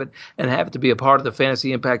part of it and have it to be a part of the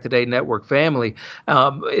Fantasy Impact Today Network family.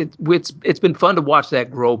 It's been fun to watch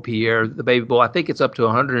that grow, Pierre, the Baby Bowl. I think it's up to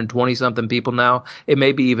 120 something people now. It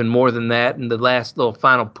may be even more than that, and the last little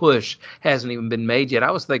final push hasn't even been made yet.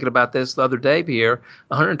 I was thinking about this the other day, Pierre.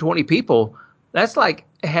 120 people. That's like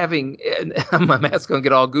having, my math's going to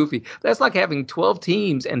get all goofy. That's like having 12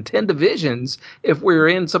 teams and 10 divisions if we're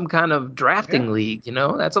in some kind of drafting league.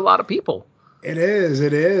 That's a lot of people. It is.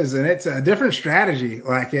 And it's a different strategy.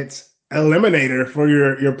 Like it's eliminator for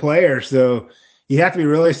your players. So you have to be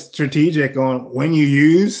really strategic on when you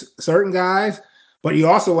use certain guys, but you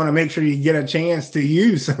also want to make sure you get a chance to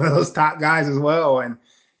use some of those top guys as well. And,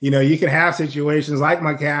 you can have situations like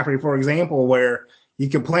McCaffrey, for example, where you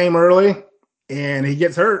can play him early and he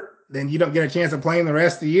gets hurt. Then you don't get a chance to play him the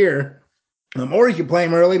rest of the year. Or you can play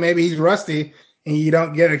him early. Maybe he's rusty and you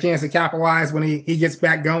don't get a chance to capitalize when he gets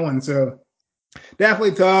back going. So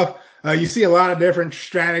definitely tough. You see a lot of different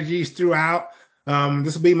strategies throughout.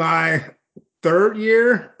 This will be my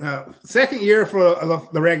second year for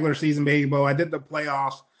the regular season Baby Bowl. I did the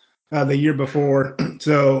playoffs the year before.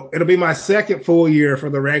 So it'll be my second full year for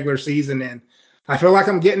the regular season. And I feel like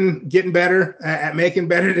I'm getting better at making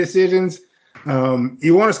better decisions.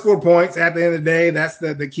 You want to score points at the end of the day. That's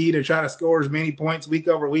the key, to try to score as many points week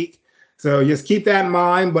over week. So just keep that in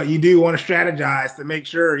mind, but you do want to strategize to make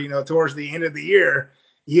sure, towards the end of the year,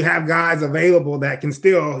 you have guys available that can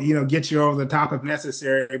still, get you over the top if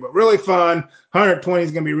necessary. But really fun. 120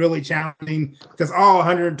 is going to be really challenging because all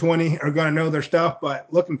 120 are going to know their stuff, but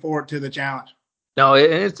looking forward to the challenge. No,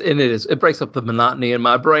 it breaks up the monotony in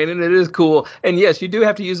my brain, and it is cool. And yes, you do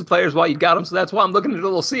have to use the players while you got them, so that's why I'm looking at a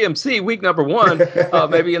little CMC week number one,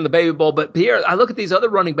 maybe in the Baby Bowl. But Pierre, I look at these other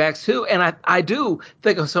running backs too, and I do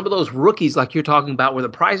think of some of those rookies like you're talking about, where the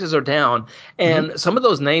prices are down, and some of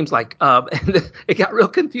those names like it got real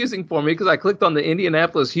confusing for me because I clicked on the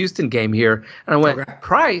Indianapolis-Houston game here, and I went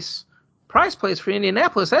Price plays for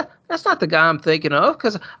Indianapolis. That's not the guy I'm thinking of,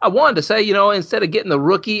 because I wanted to say, instead of getting the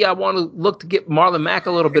rookie, I want to look to get Marlon Mack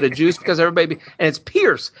a little bit of juice because and it's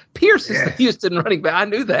Pierce. Pierce is the Houston running back. I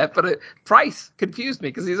knew that, but Price confused me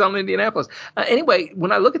because he's on Indianapolis. Anyway,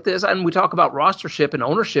 when I look at this and we talk about rostership and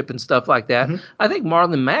ownership and stuff like that, I think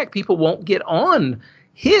Marlon Mack, people won't get on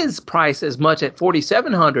his price as much at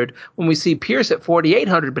 4,700 when we see Pierce at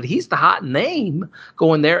 4,800, but he's the hot name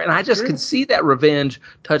going there. And I just can see that revenge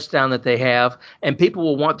touchdown that they have, and people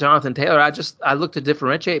will want Jonathan Taylor. I look to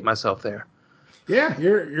differentiate myself there. Yeah,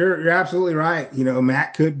 you're absolutely right.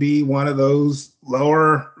 Matt could be one of those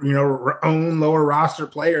lower roster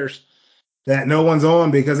players that no one's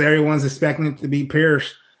on because everyone's expecting it to be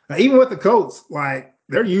Pierce. Even with the Colts, like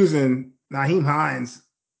they're using Nyheim Hines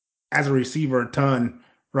as a receiver a ton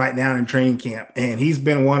right now in training camp. And he's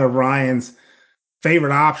been one of Ryan's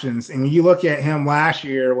favorite options. And when you look at him last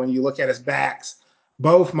year, when you look at his backs,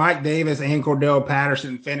 both Mike Davis and Cordell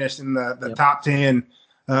Patterson finished in the top 10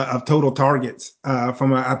 of total targets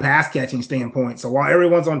from a pass catching standpoint. So while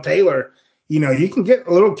everyone's on Taylor, you can get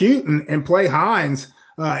a little cute and play Hines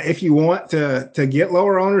if you want to get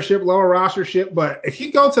lower ownership, lower rostership. But if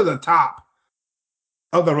you go to the top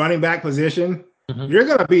of the running back position, you're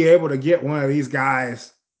going to be able to get one of these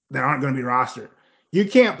guys that aren't going to be rostered. You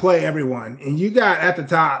can't play everyone. And you got at the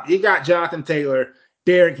top, you got Jonathan Taylor,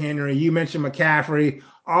 Derrick Henry. You mentioned McCaffrey,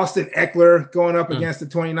 Austin Eckler going up against the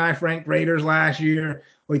 29th ranked Raiders last year.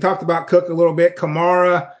 We talked about Cook a little bit.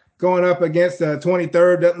 Kamara going up against the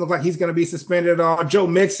 23rd. Doesn't look like he's going to be suspended at all. Joe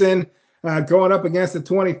Mixon going up against the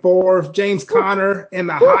 24th. James Conner in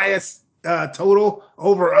the highest total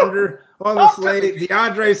over-under on the slate.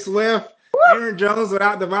 DeAndre Swift, Aaron Jones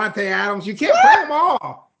without Devontae Adams. You can't play them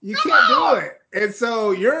all. You can't do it. And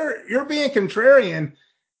so you're being contrarian.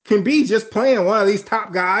 Can be just playing one of these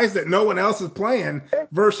top guys that no one else is playing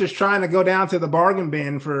versus trying to go down to the bargain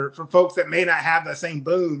bin for folks that may not have the same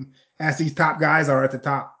boom as these top guys are at the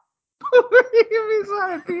top.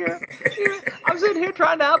 I'm sitting here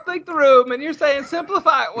trying to outthink the room, and you're saying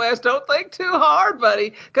simplify it, Wes. Don't think too hard,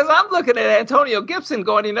 buddy. Because I'm looking at Antonio Gibson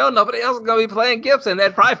going, nobody else is going to be playing Gibson.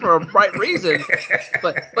 That's probably for a right reason.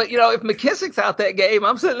 But if McKissick's out that game,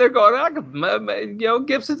 I'm sitting there going,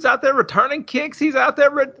 Gibson's out there returning kicks. He's out there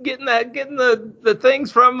getting the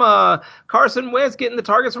things from Carson Wentz, getting the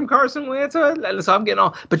targets from Carson Wentz. So I'm getting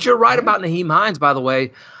on. But you're right about Nyheim Hines, by the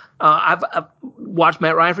way. I've watched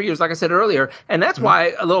Matt Ryan for years, like I said earlier, and that's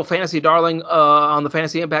why a little fantasy darling on the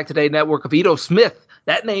Fantasy Impact Today network of Ito Smith,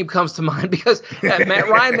 that name comes to mind because Matt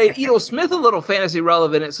Ryan made Ito Smith a little fantasy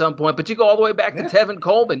relevant at some point. But you go all the way back to Tevin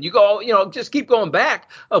Coleman. You go, just keep going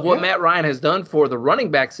back of what Matt Ryan has done for the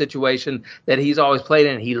running back situation that he's always played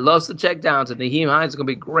in. He loves the check downs, and Nyheim Hines is going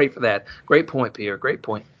to be great for that. Great point, Pierre. Great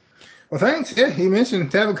point. Well, thanks. Yeah, he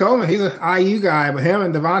mentioned Tevin Coleman. He's an IU guy, but him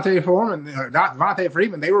and Devontae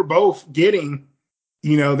Freeman, they were both getting,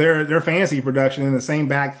 their fantasy production in the same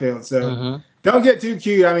backfield. So don't get too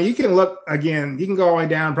cute. I mean, you can look again. You can go all the way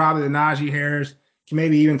down probably to Najee Harris. You can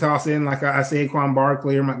maybe even toss in like a Saquon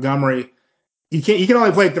Barkley or Montgomery. You can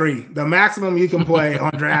only play 3. The maximum you can play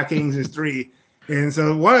on DraftKings is 3. And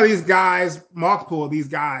so one of these guys, multiple of these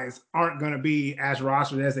guys, aren't going to be as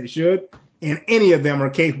rostered as they should. And any of them are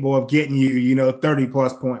capable of getting you,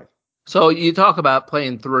 30-plus points. So you talk about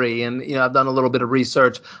playing 3, and, I've done a little bit of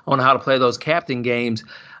research on how to play those captain games,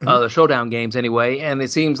 the showdown games anyway, and it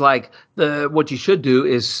seems like what you should do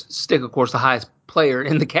is stick, of course, the highest player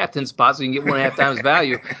in the captain spot so you can get 1.5 times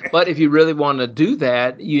value. But if you really want to do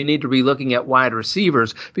that, you need to be looking at wide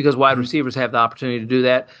receivers because wide receivers have the opportunity to do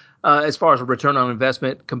that. As far as a return on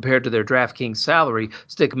investment compared to their DraftKings salary,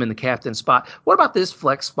 stick them in the captain spot. What about this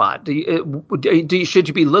flex spot? Should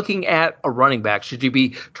you be looking at a running back? Should you be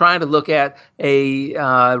trying to look at a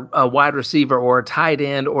wide receiver or a tight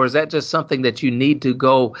end, or is that just something that you need to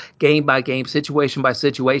go game by game, situation by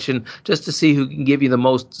situation, just to see who can give you the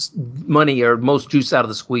most money or most juice out of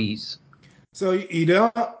the squeeze? So you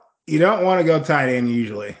don't want to go tight end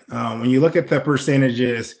usually. When you look at the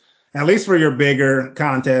percentages, at least for your bigger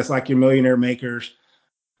contests like your millionaire makers,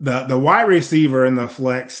 the wide receiver in the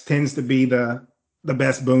flex tends to be the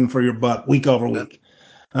best boom for your buck week over week.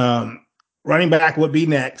 Running back would be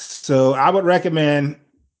next. So I would recommend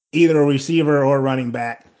either a receiver or a running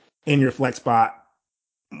back in your flex spot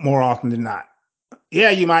more often than not.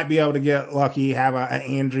 Yeah, you might be able to get lucky, have an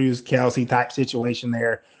Andrews, Kelsey type situation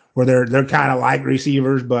there where they're kind of like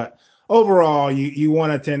receivers, but overall you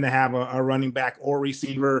want to tend to have a running back or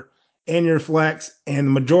receiver in your flex. And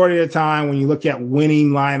the majority of the time when you look at winning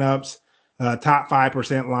lineups, top 5%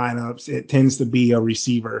 lineups, it tends to be a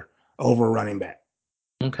receiver over a running back.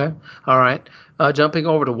 Okay. All right. Jumping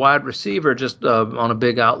over to wide receiver, just on a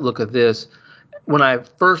big outlook of this. When I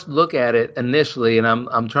first look at it initially, and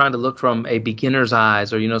I'm trying to look from a beginner's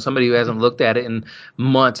eyes, or somebody who hasn't looked at it in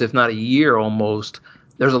months, if not a year almost,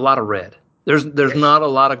 there's a lot of red. There's not a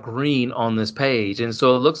lot of green on this page, and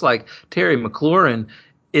so it looks like Terry McLaurin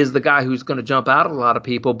is the guy who's going to jump out at a lot of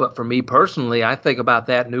people. But for me personally, I think about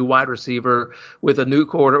that new wide receiver with a new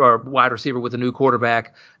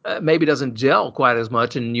quarterback maybe doesn't gel quite as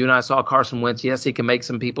much. And you and I saw Carson Wentz. Yes, he can make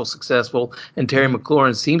some people successful. And Terry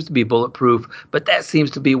McLaurin seems to be bulletproof, but that seems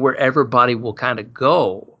to be where everybody will kind of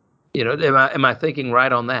go. Am I thinking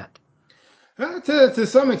right on that? To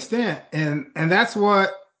some extent. And that's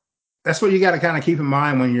what you got to kind of keep in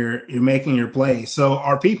mind when you're making your plays. So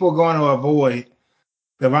are people going to avoid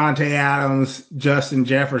Devontae Adams, Justin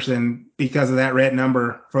Jefferson because of that red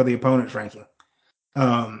number for the opponent's ranking?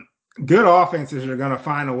 Good offenses are going to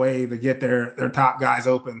find a way to get their top guys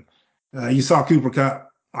open. You saw Cooper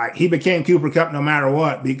Kupp. Like, he became Cooper Kupp no matter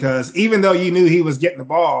what, because even though you knew he was getting the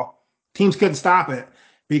ball, teams couldn't stop it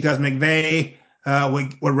because McVay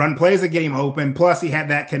would run plays that get him open. Plus, he had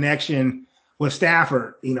that connection with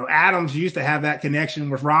Stafford. Adams used to have that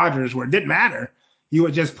connection with Rodgers where it didn't matter. You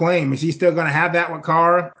would just play him. Is he still going to have that with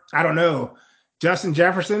Carr? I don't know. Justin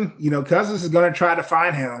Jefferson, Cousins is going to try to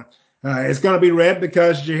find him. It's going to be red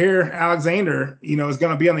because Jair Alexander, is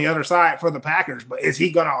going to be on the other side for the Packers. But is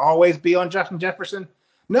he going to always be on Justin Jefferson?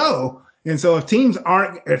 No. And so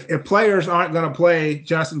if players aren't going to play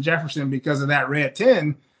Justin Jefferson because of that red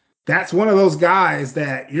 10, that's one of those guys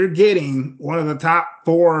that you're getting one of the top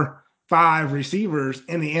 4-5 receivers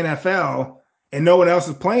in the NFL, and no one else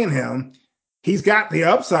is playing him. He's got the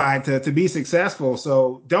upside to be successful.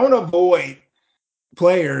 So don't avoid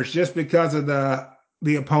players just because of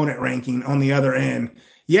the opponent ranking on the other end.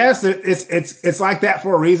 Yes, it's like that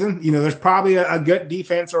for a reason. There's probably a good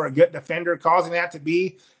defense or a good defender causing that to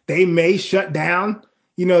be. They may shut down,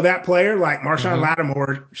 that player like Marshawn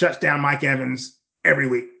Lattimore shuts down Mike Evans every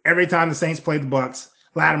week. Every time the Saints play the Bucs,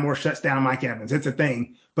 Lattimore shuts down Mike Evans. It's a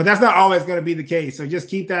thing. But that's not always going to be the case. So just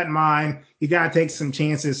keep that in mind. You got to take some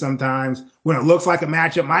chances sometimes when it looks like a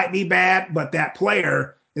matchup might be bad, but that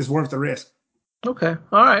player is worth the risk. Okay.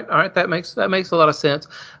 All right. That makes a lot of sense.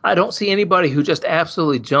 I don't see anybody who just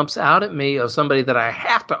absolutely jumps out at me of somebody that I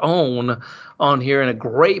have to own on here in a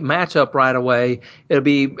great matchup right away. It'll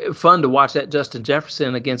be fun to watch that Justin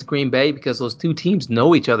Jefferson against Green Bay because those two teams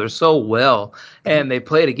know each other so well, and they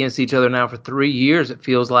played against each other now for 3 years, it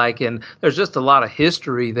feels like, and there's just a lot of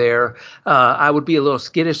history there. I would be a little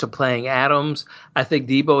skittish of playing Adams. I think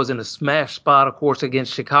Debo is in a smash spot, of course,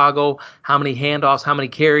 against Chicago. How many handoffs, how many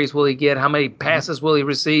carries will he get? How many passes will he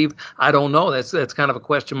receive? I don't know. That's kind of a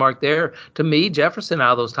question mark there. To me, Jefferson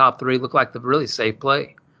out of those top three look like the really safer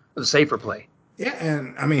play. Yeah,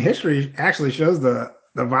 and I mean, history actually shows the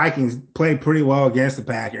Vikings played pretty well against the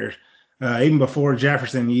Packers. Even before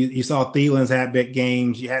Jefferson, you saw Thielen's had big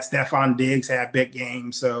games. You had Stephon Diggs had big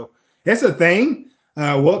games. So it's a thing.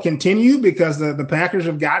 Will continue because the Packers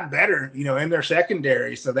have gotten better, in their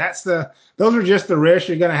secondary. So those are just the risks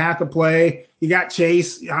you're going to have to play. You got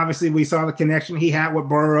Chase. Obviously, we saw the connection he had with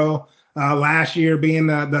Burrow last year, being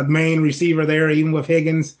the main receiver there, even with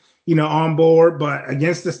Higgins, on board. But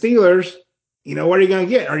against the Steelers, what are you going to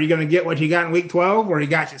get? Are you going to get what you got in week 12 where he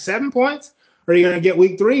got you 7 points? Or are you going to get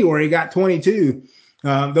week 3 where he got 22?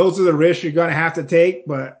 Those are the risks you're going to have to take.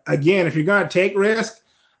 But again, if you're going to take risk,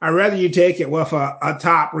 I'd rather you take it with a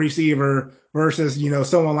top receiver versus,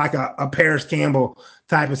 someone like a Paris Campbell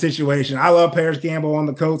type of situation. I love Paris Campbell on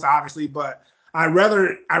the Colts, obviously, but I'd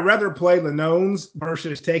rather play the knowns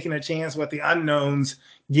versus taking a chance with the unknowns,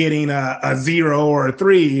 getting a 0 or a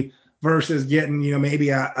 3 versus getting, maybe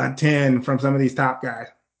a 10 from some of these top guys.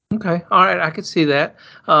 Okay. All right. I could see that.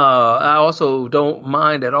 I also don't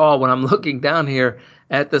mind at all when I'm looking down here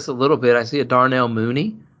at this a little bit. I see a Darnell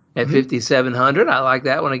Mooney at 5,700. I like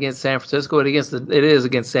that one against San Francisco. It is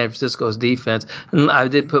against San Francisco's defense. And I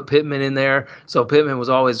did put Pittman in there. So Pittman was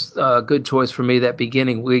always a good choice for me that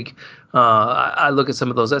beginning week. I look at some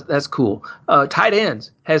of those. That's cool. Tight ends.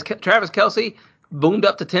 Has Travis Kelce boomed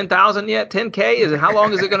up to 10,000 yet? 10K? How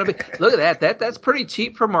long is it going to be? Look at that. That's pretty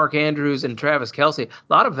cheap for Mark Andrews and Travis Kelce.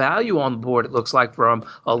 A lot of value on the board, it looks like, from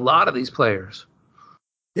a lot of these players.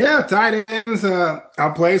 Yeah, tight ends, a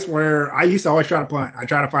place where I used to always try to punt. I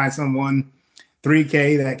try to find someone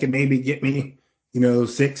 3K that can maybe get me,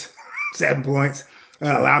 6, 7 points,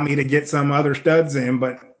 allow me to get some other studs in.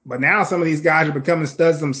 But now some of these guys are becoming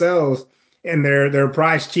studs themselves, and they're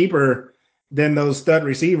priced cheaper than those stud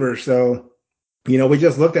receivers. So, we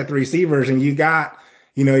just looked at the receivers, and you got,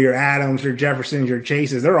 your Adams, your Jeffersons, your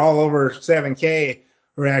Chases. They're all over 7K.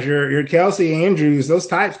 Whereas your Kelce, Andrews, those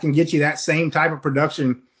types can get you that same type of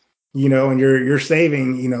production, and you're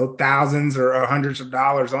saving, thousands or hundreds of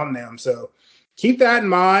dollars on them. So keep that in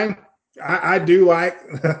mind. I do like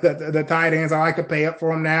the tight ends. I like to pay up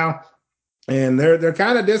for them now, and they're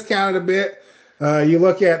kind of discounted a bit. You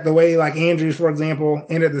look at the way, like Andrews, for example,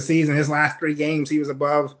 ended the season. His last 3 games, he was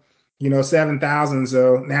above, 7,000.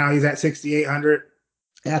 So now he's at 6,800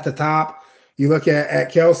 at the top. You look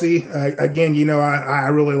at Kelce, again, I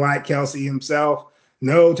really like Kelce himself.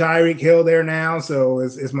 No Tyreek Hill there now, so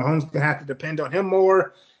is Mahomes going to have to depend on him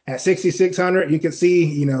more? At 6,600, you can see,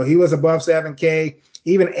 he was above 7K,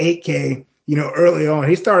 even 8K, early on.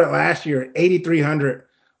 He started last year at 8,300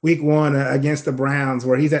 week 1 against the Browns,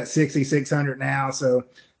 where he's at 6,600 now. So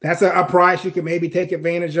that's a price you can maybe take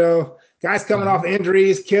advantage of. Guys coming off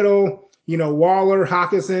injuries, Kittle, Waller,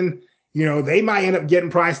 Hockenson, they might end up getting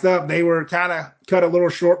priced up. They were kind of cut a little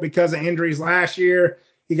short because of injuries last year.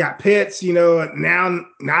 You got Pitts, now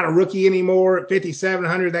not a rookie anymore at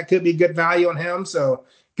 5,700. That could be good value on him. So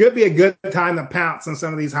could be a good time to pounce on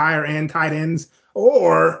some of these higher end tight ends.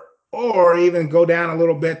 Or or even go down a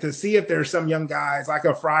little bit to see if there's some young guys like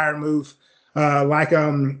a Freiermuth, like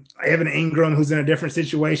Evan Ingram, who's in a different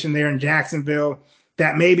situation there in Jacksonville,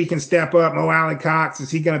 that maybe can step up. Mo Alley-Cox, is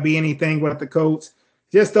he going to be anything with the Colts?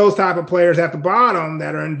 Just those type of players at the bottom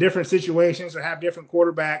that are in different situations or have different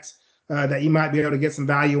quarterbacks that you might be able to get some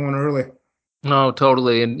value on early. No,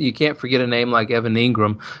 totally. And you can't forget a name like Evan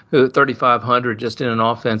Ingram, who 3,500 just in an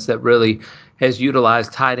offense that really has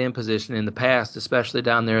utilized tight end position in the past, especially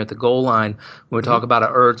down there at the goal line. When we talk about a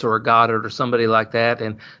Ertz or a Goddard or somebody like that,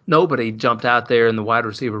 and nobody jumped out there in the wide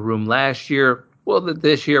receiver room last year. Well,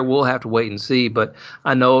 this year we'll have to wait and see. But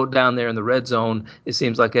I know down there in the red zone, it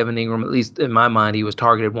seems like Evan Ingram, at least in my mind, he was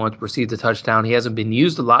targeted once, received a touchdown. He hasn't been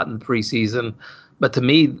used a lot in the preseason. But to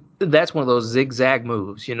me, that's one of those zigzag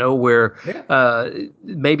moves, where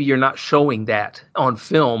maybe you're not showing that on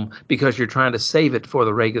film because you're trying to save it for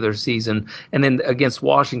the regular season. And then against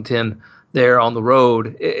Washington there on the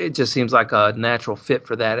road, it just seems like a natural fit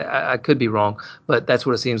for that. I could be wrong, but that's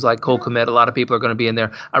what it seems like. Cole Kmet, a lot of people are going to be in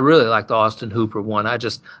there. I really like the Austin Hooper one. I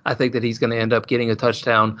think that he's going to end up getting a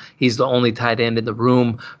touchdown. He's the only tight end in the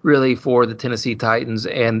room really for the Tennessee Titans,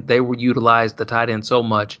 and they will utilize the tight end so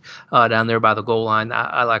much down there by the goal line.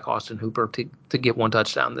 I like Austin Hooper to get one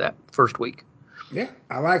touchdown that first week. Yeah,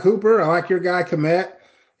 I like Hooper. I like your guy Kmet.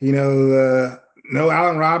 No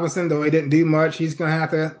Allen Robinson, though he didn't do much. He's going to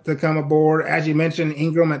have to come aboard. As you mentioned,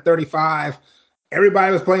 Ingram at 35.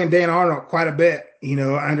 Everybody was playing Dan Arnold quite a bit,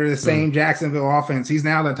 under the same Jacksonville offense. He's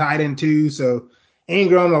now the tight end too. So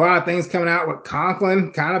Ingram, a lot of things coming out with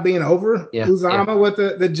Conklin kind of being over Uzomah with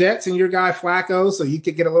the Jets and your guy Flacco. So you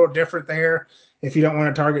could get a little different there if you don't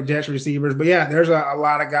want to target Jets receivers. But yeah, there's a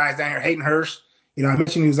lot of guys down here. Hayden Hurst, I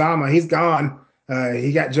mentioned Uzomah. He's gone.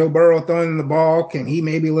 He got Joe Burrow throwing the ball. Can he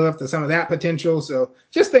maybe live up to some of that potential? So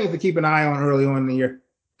just things to keep an eye on early on in the year.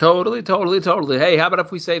 Totally. Hey, how about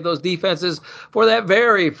if we save those defenses for that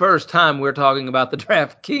very first time we're talking about the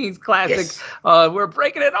DraftKings Classic? Yes. We're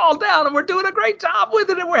breaking it all down, and we're doing a great job with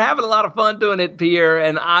it, and we're having a lot of fun doing it, Pierre,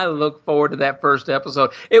 and I look forward to that first episode.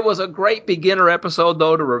 It was a great beginner episode,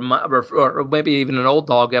 though, or maybe even an old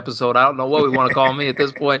dog episode. I don't know what we want to call me at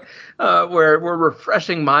this point, where we're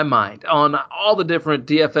refreshing my mind on all the different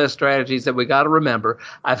DFS strategies that we got to remember.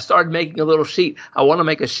 I've started making a little sheet. I want to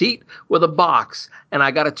make a sheet with a box, and I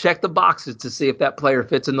got to check the boxes to see if that player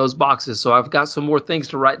fits in those boxes. So I've got some more things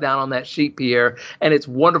to write down on that sheet, Pierre. And it's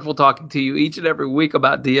wonderful talking to you each and every week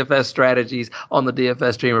about DFS strategies on the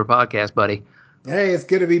DFS Dreamer podcast, buddy. Hey, it's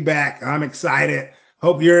good to be back. I'm excited.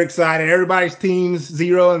 Hope you're excited. Everybody's teams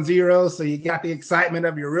 0-0. So you got the excitement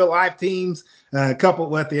of your real life teams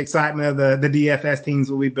coupled with the excitement of the DFS teams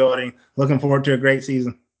we'll be building. Looking forward to a great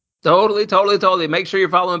season. Totally. Make sure you're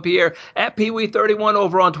following Pierre at PeeWee31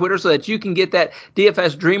 over on Twitter so that you can get that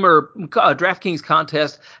DFS Dreamer DraftKings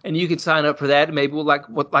contest, and you can sign up for that. Maybe like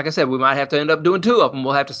I said, we might have to end up doing two of them.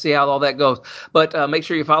 We'll have to see how all that goes. But make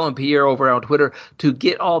sure you're following Pierre over on Twitter to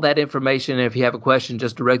get all that information. And if you have a question,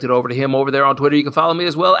 just direct it over to him over there on Twitter. You can follow me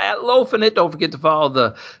as well at Lofinit. Don't forget to follow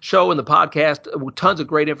the show and the podcast. Tons of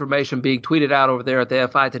great information being tweeted out over there at the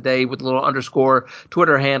FI Today with a little underscore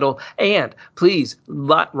Twitter handle. And please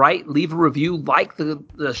leave a review, like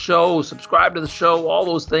the show, subscribe to the show, all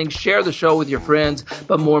those things, share the show with your friends.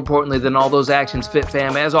 But more importantly than all those actions, Fit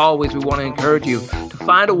Fam, as always, we want to encourage you to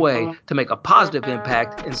find a way to make a positive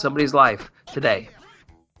impact in somebody's life today.